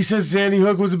 Yeah, he said Sandy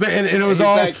Hook was a bit, and it was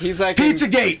he's like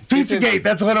Pizzagate.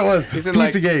 That's what it was. He's in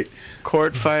Pizzagate. Like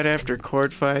court fight after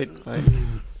court fight. Like.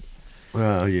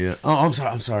 Oh yeah. Oh, I'm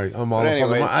sorry. I'm all up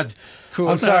on the. Cool.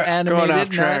 I'm sorry. Animated, going off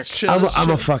track. I'm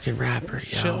a fucking rapper, yo.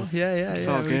 Chill. Yeah. It's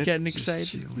all We're good. getting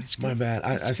excited. It's my bad.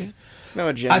 No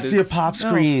agenda. I see a pop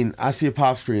screen.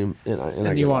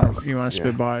 And you want to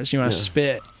spit bars. You want to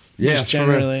spit. Yeah, just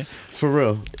generally. For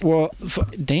real. Well,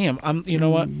 damn. You know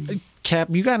what? Cap,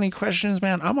 you got any questions,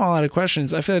 man? I'm all out of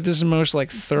questions. I feel like this is the most like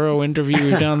thorough interview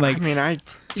we've done. Like, I mean,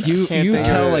 you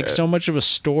tell like so much of a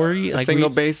story. Like single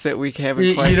base that we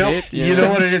haven't quite hit. You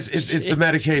know what it is? It's the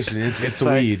medication. It's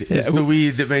the weed. It's the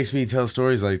weed that makes me tell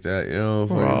stories like that. You know,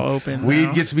 we're all open. Weed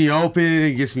now. gets me open.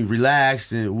 It gets me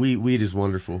relaxed. And weed is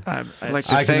wonderful. I'd like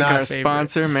to thank our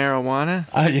sponsor, marijuana.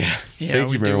 Yeah.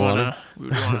 Thank you, marijuana. We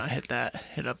do want to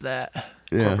hit up that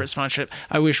corporate sponsorship.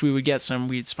 I wish we would get some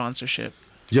weed sponsorship.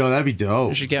 Yo, that'd be dope.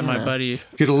 We should get my buddy.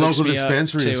 Get a local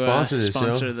dispensary to sponsor this,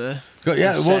 sponsor the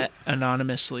set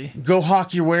anonymously. Go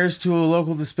hawk your wares to a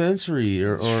local dispensary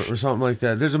or something like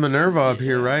that. There's a Minerva up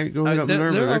here, right? Go hit up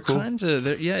Minerva. There are all cool. kinds of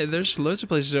there's loads of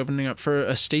places opening up for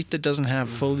a state that doesn't have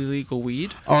fully legal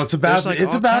weed. Oh, it's about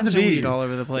to be weed all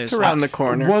over the place. It's around the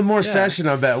corner. One more session,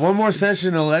 I bet. One more session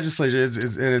in the legislature,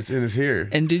 it's here.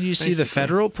 And did you see the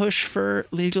federal push for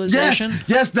legalization?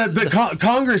 Yes. The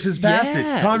Congress has passed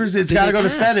it. Congress, it's got to go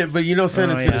to Senate, but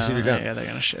Senate's gonna shoot it down. Yeah, they're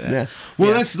gonna shoot it. Yeah. Well,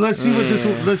 let's see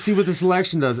what this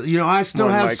election does. I still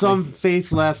have some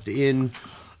faith left in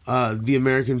the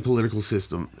American political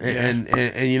system, and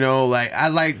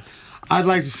I'd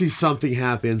like to see something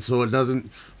happen so it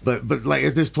doesn't. But like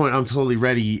at this point, I'm totally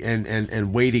ready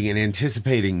and waiting and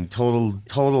anticipating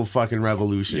total fucking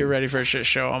revolution. You're ready for a shit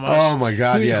show almost. Oh my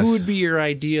God, yes. Who would be your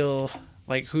ideal?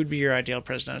 Like, who'd be your ideal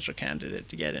presidential candidate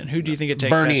to get in? Who do you think would take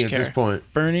Bernie best care? at this point.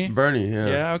 Bernie, yeah.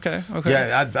 Yeah, okay.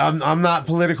 Yeah, I'm not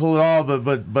political at all,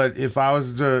 but if I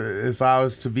was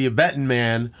to be a betting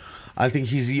man, I think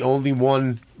he's the only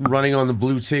one running on the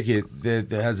blue ticket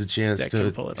that has a chance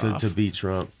to beat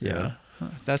Trump. Yeah.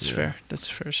 That's fair. That's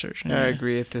a fair assertion. I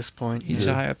agree at this point. He's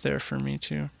high up there for me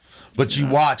too. But you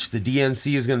watch, the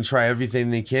DNC is going to try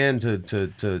everything they can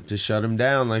to shut him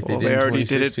down, like they did in 2016. They already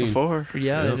did it before.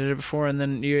 Yeah, they did it before, and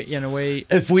then in a way,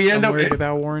 if we end up with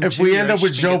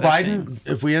Joe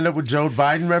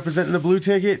Biden representing the blue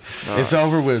ticket, it's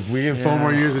over with. We get 4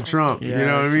 more years of Trump. You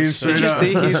know what I mean? Straight up.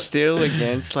 Did you see he's still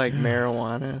against like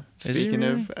marijuana? Speaking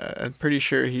of, I'm pretty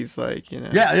sure he's like,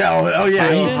 Yeah. Oh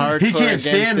yeah. He can't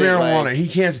stand marijuana. Like, he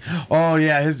can't. Oh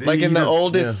yeah. In the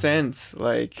oldest sense.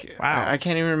 Like, wow. I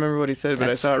can't even remember what he said, but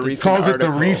I saw a recent calls article.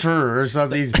 It the reefer or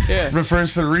something. Yes.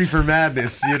 Refers to reefer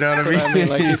madness. You know what I mean?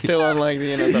 Like he's still on like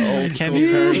the old school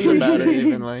terms about it.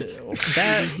 Even like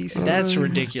that's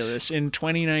ridiculous. In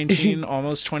 2019,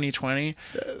 almost 2020.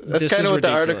 That's kind of what the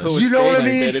article was saying. You know what I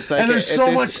mean? Like, and there's so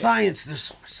much science. There's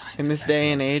so much science in this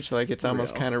day and age. Like it's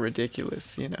almost kind of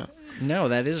ridiculous, you know. No,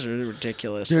 that is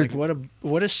ridiculous. Like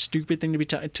what a stupid thing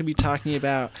to be talking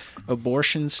about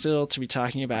abortion still, to be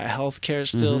talking about healthcare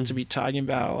still, to be talking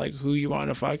about like who you want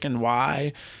to fuck and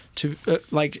why, to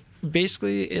like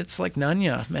basically it's like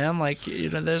Nunya, man. Like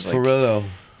there's like for real though.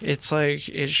 It's like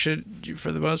it should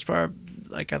for the most part.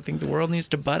 Like I think the world needs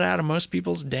to butt out of most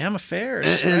people's damn affairs,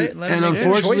 right? Let and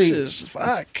unfortunately, choices.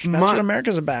 Fuck, that's what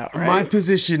America's about, right? My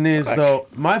position is though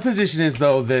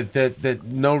that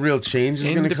no real change is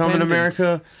going to come in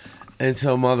America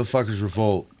until motherfuckers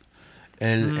revolt.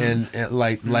 And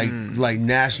like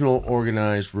national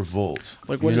organized revolt.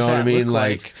 Like what you know does what that I mean?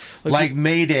 Look like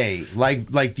May Day,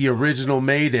 like the original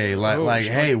May Day.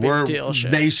 Hey, we're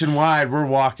nationwide. We're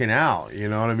walking out. You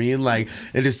know what I mean? Like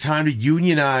it is time to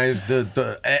unionize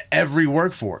the every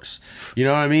workforce. You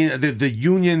know what I mean? The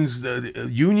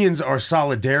unions are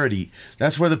solidarity.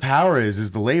 That's where the power is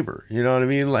the labor. You know what I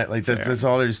mean? Like that's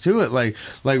all there is to it. Like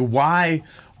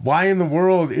why in the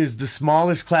world is the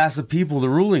smallest class of people the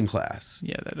ruling class?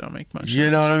 Yeah, that don't make much sense.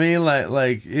 You know what I mean?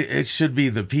 Like it should be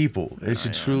the people. It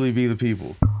should truly be the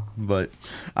people. But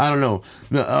I don't know.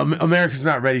 America's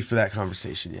not ready for that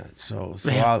conversation yet. So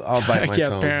I'll bite my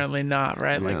tongue. Apparently not,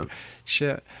 right? Like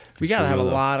shit. We gotta have a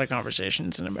lot of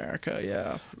conversations in America.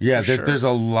 Yeah. Yeah. There's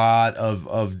a lot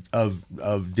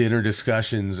of dinner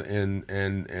discussions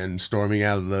and storming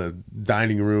out of the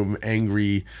dining room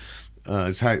angry.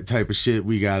 Type of shit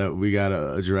we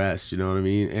gotta address, you know what I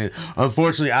mean? And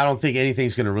unfortunately, I don't think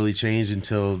anything's gonna really change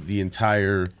until the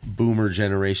entire boomer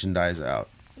generation dies out.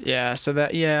 Yeah, so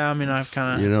that I mean, I've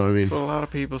kind of you know what I mean. That's what a lot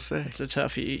of people say. It's a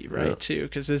toughie, right? Too,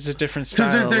 because it's a different style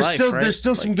of life, right? There's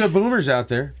still some good boomers out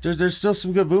there. There's still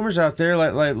some good boomers out there.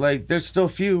 Like there's still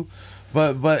few,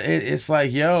 but it's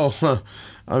like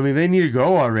I mean, they need to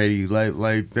go already.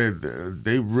 Like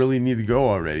they really need to go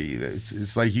already.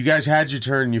 It's like you guys had your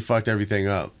turn and you fucked everything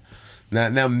up.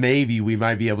 Now maybe we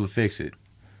might be able to fix it.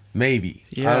 Maybe.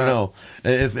 I don't know.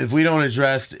 If we don't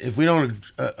address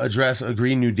a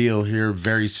Green New Deal here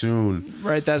very soon,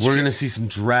 right? We're gonna see some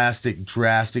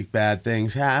drastic bad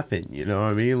things happen. You know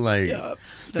what I mean? Like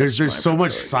there's so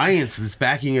much science that's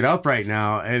backing it up right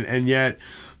now, and yet.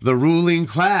 The ruling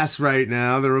class right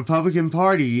now, the Republican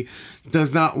Party,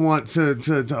 does not want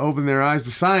to open their eyes to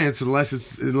science unless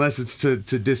it's to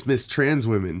dismiss trans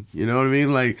women. You know what I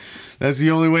mean? Like that's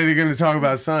the only way they're going to talk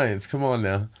about science. Come on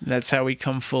now. That's how we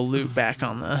come full loop back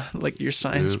on the your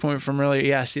science point from earlier.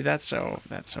 Yeah, see that's so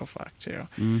fucked too.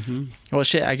 Mm-hmm. Well,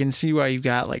 shit, I can see why you've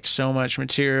got like so much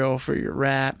material for your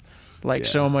rap,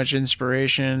 so much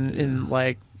inspiration and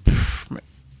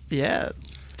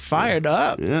fired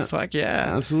up. Yeah. Fuck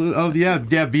yeah. Absolutely. Oh yeah.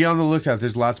 Be on the lookout.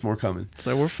 There's lots more coming.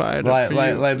 So we're fired up.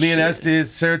 Like me and Estes,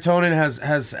 Serotonin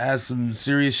has some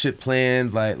serious shit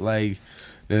planned.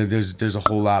 There's a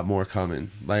whole lot more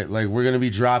coming. Like we're gonna be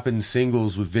dropping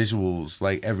singles with visuals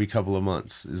like every couple of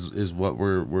months is what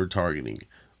we're targeting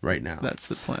right now. That's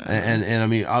the plan. And I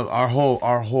mean our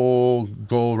whole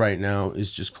goal right now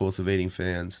is just cultivating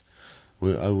fans.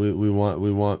 We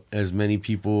want as many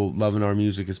people loving our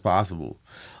music as possible.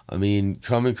 I mean,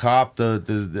 come and cop the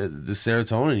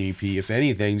Serotonin EP, if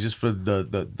anything, just for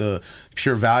the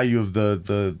pure value of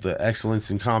the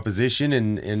excellence in composition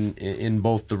and in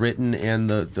both the written and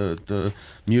the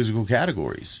musical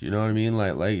categories. You know what I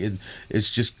mean? It's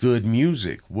just good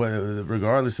music.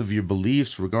 Regardless of your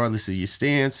beliefs, regardless of your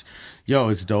stance,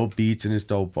 it's dope beats and it's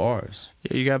dope bars.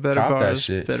 Yeah, you got better cop bars, that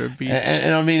shit. Better beats.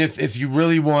 And I mean, if you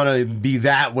really want to be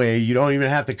that way, you don't even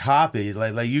have to cop it.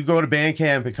 Like you go to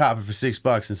Bandcamp and cop it for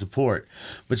 $6 and support.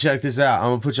 But check this out.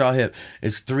 I'm gonna put y'all hip.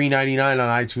 It's $3.99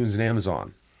 on iTunes and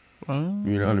Amazon.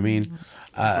 You know what I mean?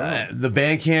 The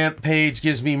Bandcamp page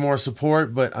gives me more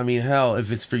support, but I mean, hell,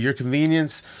 if it's for your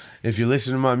convenience, if you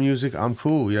listen to my music, I'm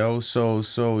cool, yo.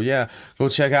 So yeah, go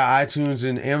check out iTunes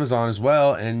and Amazon as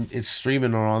well, and it's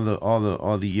streaming on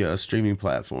all the streaming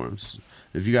platforms.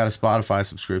 If you got a Spotify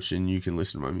subscription, you can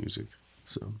listen to my music.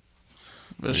 So,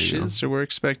 so we're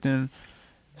expecting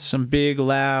some big,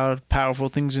 loud, powerful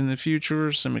things in the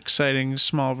future. Some exciting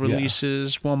small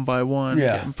releases, one by one.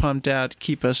 Getting pumped out to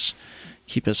keep us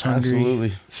hungry. Absolutely.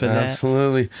 For that.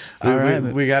 Absolutely.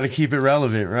 We got to keep it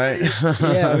relevant, right?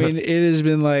 Yeah, I mean, it has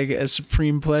been like a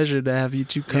supreme pleasure to have you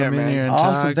two come in here and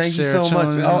awesome. talk. Thank you so much.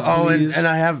 And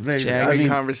I have great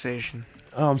conversation.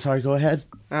 Oh, I'm sorry. Go ahead.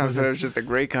 Oh, so it was just a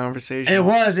great conversation. It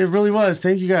was. It really was.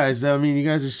 Thank you guys. I mean, you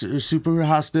guys are super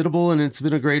hospitable, and it's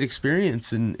been a great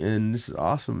experience, and this is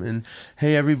awesome. And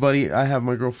hey, everybody, I have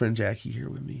my girlfriend Jackie here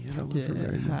with me, and I love her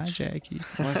very much. Hi, Jackie.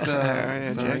 What's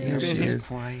up? Jackie's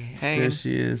quiet. There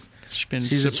she is.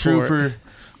 She's a trooper,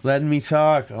 letting me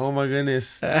talk. Oh my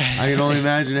goodness, I can only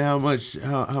imagine how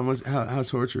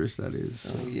torturous that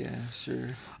is. Oh yeah, sure.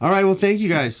 All right. Well, thank you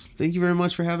guys. Thank you very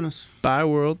much for having us. Bye,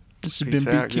 world. This has been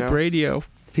Beatkeep Radio.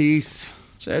 Peace.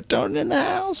 Serotonin in the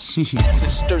house. This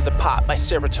is Stir the Pot by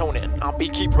Serotonin on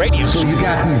Beatkeep Radio. So you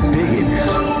got these bigots,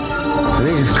 and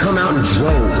they just come out in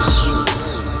droves.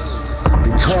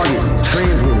 They target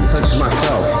trans women such as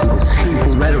myself with this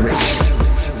hateful rhetoric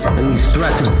and these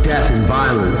threats of death and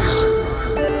violence.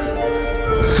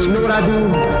 So you know what I do?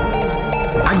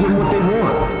 I give them what they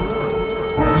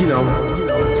want. You know,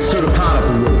 stir the pot up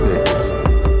a little bit.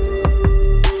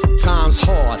 Time's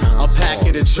hard, I'll pack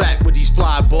it a track with these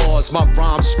fly bars. My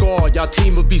rhyme scar, y'all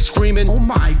team would be screaming, oh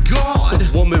my god.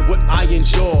 A woman with iron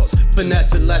jaws,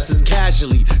 finessing lessons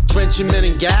casually, drenching men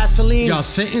in gasoline. Y'all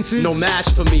sentences? No match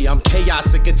for me, I'm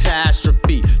chaos and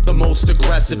catastrophe. The most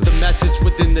aggressive, the message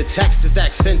within the text is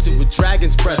accented with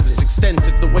dragon's breath. It's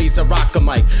extensive, the ways I rock a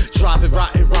mic, dropping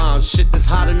rotten rhymes. Shit that's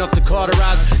hot enough to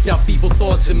cauterize y'all feeble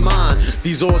thoughts in mind.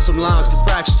 These awesome lines can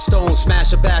fracture stones,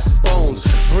 smash a bastard's bones,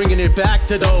 bringing it back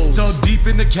to those so deep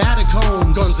in the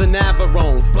catacombs. Guns and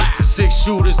Navarone, blast 6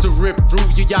 shooters to rip through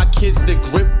you. Y'all kids that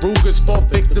grip Rugers fall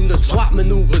victim to SWAT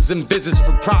maneuvers and visits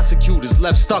from prosecutors,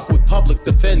 left stuck with public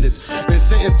defenders. Been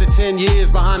sentenced to 10 years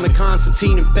behind the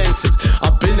Constantine and fences.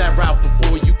 I've been that route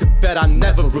before, you could bet I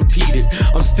never repeat it.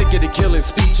 I'm sticking to killing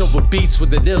speech over beats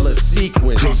with an illa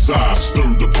sequence. Cause I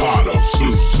stir the pot up,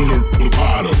 stir the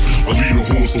pot up. I lead a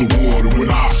horse to water when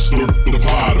I stir the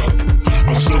pot up.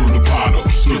 I stir the pot up,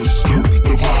 stir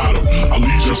the pot up. I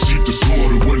lead your sheep to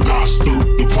slaughter when I stir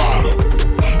the pot up.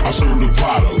 I stir the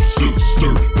pot up,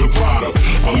 stir the pot up.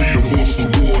 I lead a horse to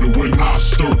water when I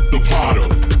stir the pot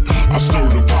up. I stir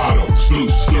the pot up,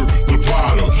 stir the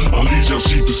pot up. I lead your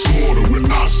sheep to slaughter when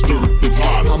I stir the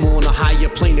pot up. I'm on a higher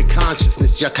plane of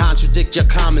consciousness. You contradict your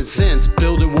common sense.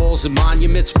 Building walls and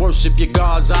monuments, worship your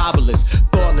God's obelisk.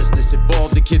 Thoughtlessness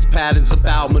evolved the kids' patterns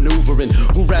about maneuvering.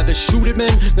 Who rather shoot at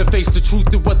men than face the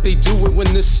truth of what they do. And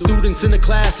when the students in the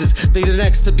classes, they the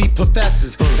next to be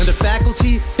professors. And the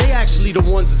faculty, they actually the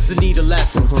ones that's in need of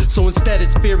lessons. So instead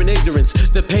it's fear and ignorance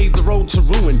that pave the road to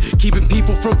ruin. Keeping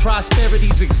people from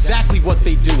prosperity's exactly what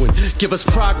they doing. Give us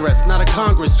progress, not a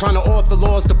Congress trying to author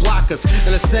laws to block us.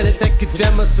 And a Senate that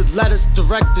condemn us and let us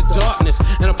direct to darkness.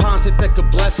 And a pontiff that could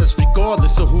bless us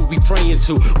regardless of who we praying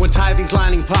to. When tithing's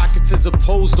lining pockets as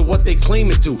opposed to what they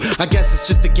claiming to. I guess it's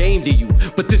just a game to you,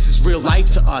 but this is real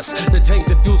life to us. The tank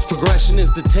that fuels progression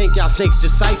is the tank y'all snakes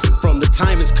just siphon from. The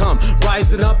time has come,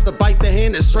 rising up to bite the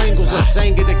hand that strangles us.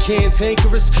 Anger the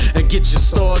cantankerous and get your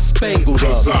stars spangled up.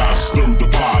 Cause I stir the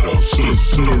pot up, stir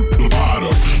the pot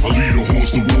up. I lead a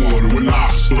horse to water when I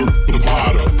stir the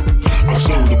pot up. I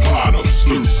stir the pot up,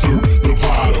 stir the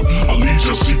pot up. I lead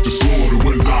your sheep to slaughter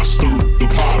when I stir the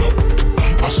pot up.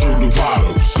 I stir the pot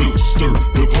up, stir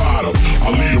the pot up. I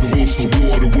lead a horse to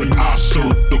water when I stir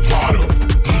the pot up.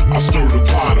 I stir the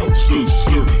pot up, stir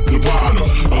the pot up.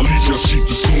 I lead your sheep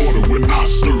to slaughter when I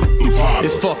stir the pot up.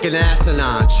 It's fucking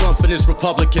asinine. Trump and his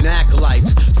Republican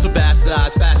acolytes.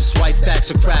 Subastardized, fascist white stacks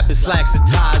of crap and slacks and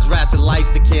ties. Rats and lights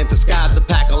that can't disguise the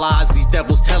pack of lies these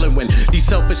devils telling when these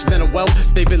selfish men of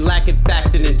wealth, they've been lacking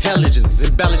fact and intelligence.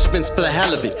 Embellishments for the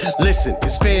hell of it. Listen,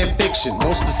 it's fan fiction.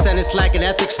 Most of the Senate's lacking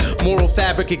ethics, moral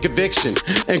fabric and conviction.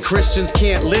 And Christians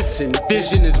can't listen.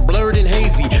 Vision is blurred and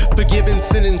hazy. Forgiving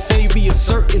sin and save me is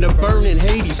certain to burn in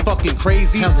Hades. Fucking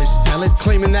crazies.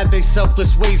 Claiming that they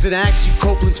selfless ways and acts. You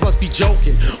Copelands must be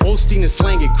joking. Osteen is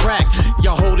slanging crack.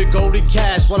 Y'all holding golden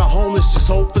cash while the homeless just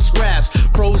hope for scraps.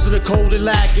 Frozen a cold and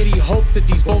lack any hope that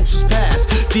these vultures pass.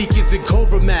 Deacons in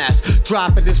Cobra mask,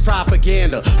 dropping this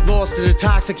propaganda. Lost in a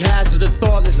toxic hazard of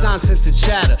thoughtless nonsense and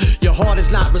chatter. Your heart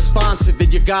is not responsive,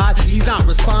 and your God, he's not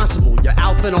responsible. Your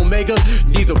Alpha and Omega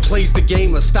neither plays the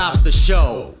game or stops the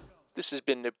show. This has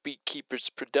been the Beatkeepers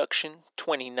Production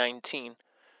 2019.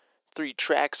 3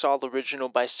 tracks, all original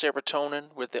by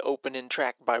Serotonin, with the opening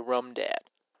track by Rum Dad.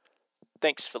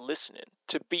 Thanks for listening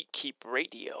to Beatkeep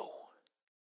Radio.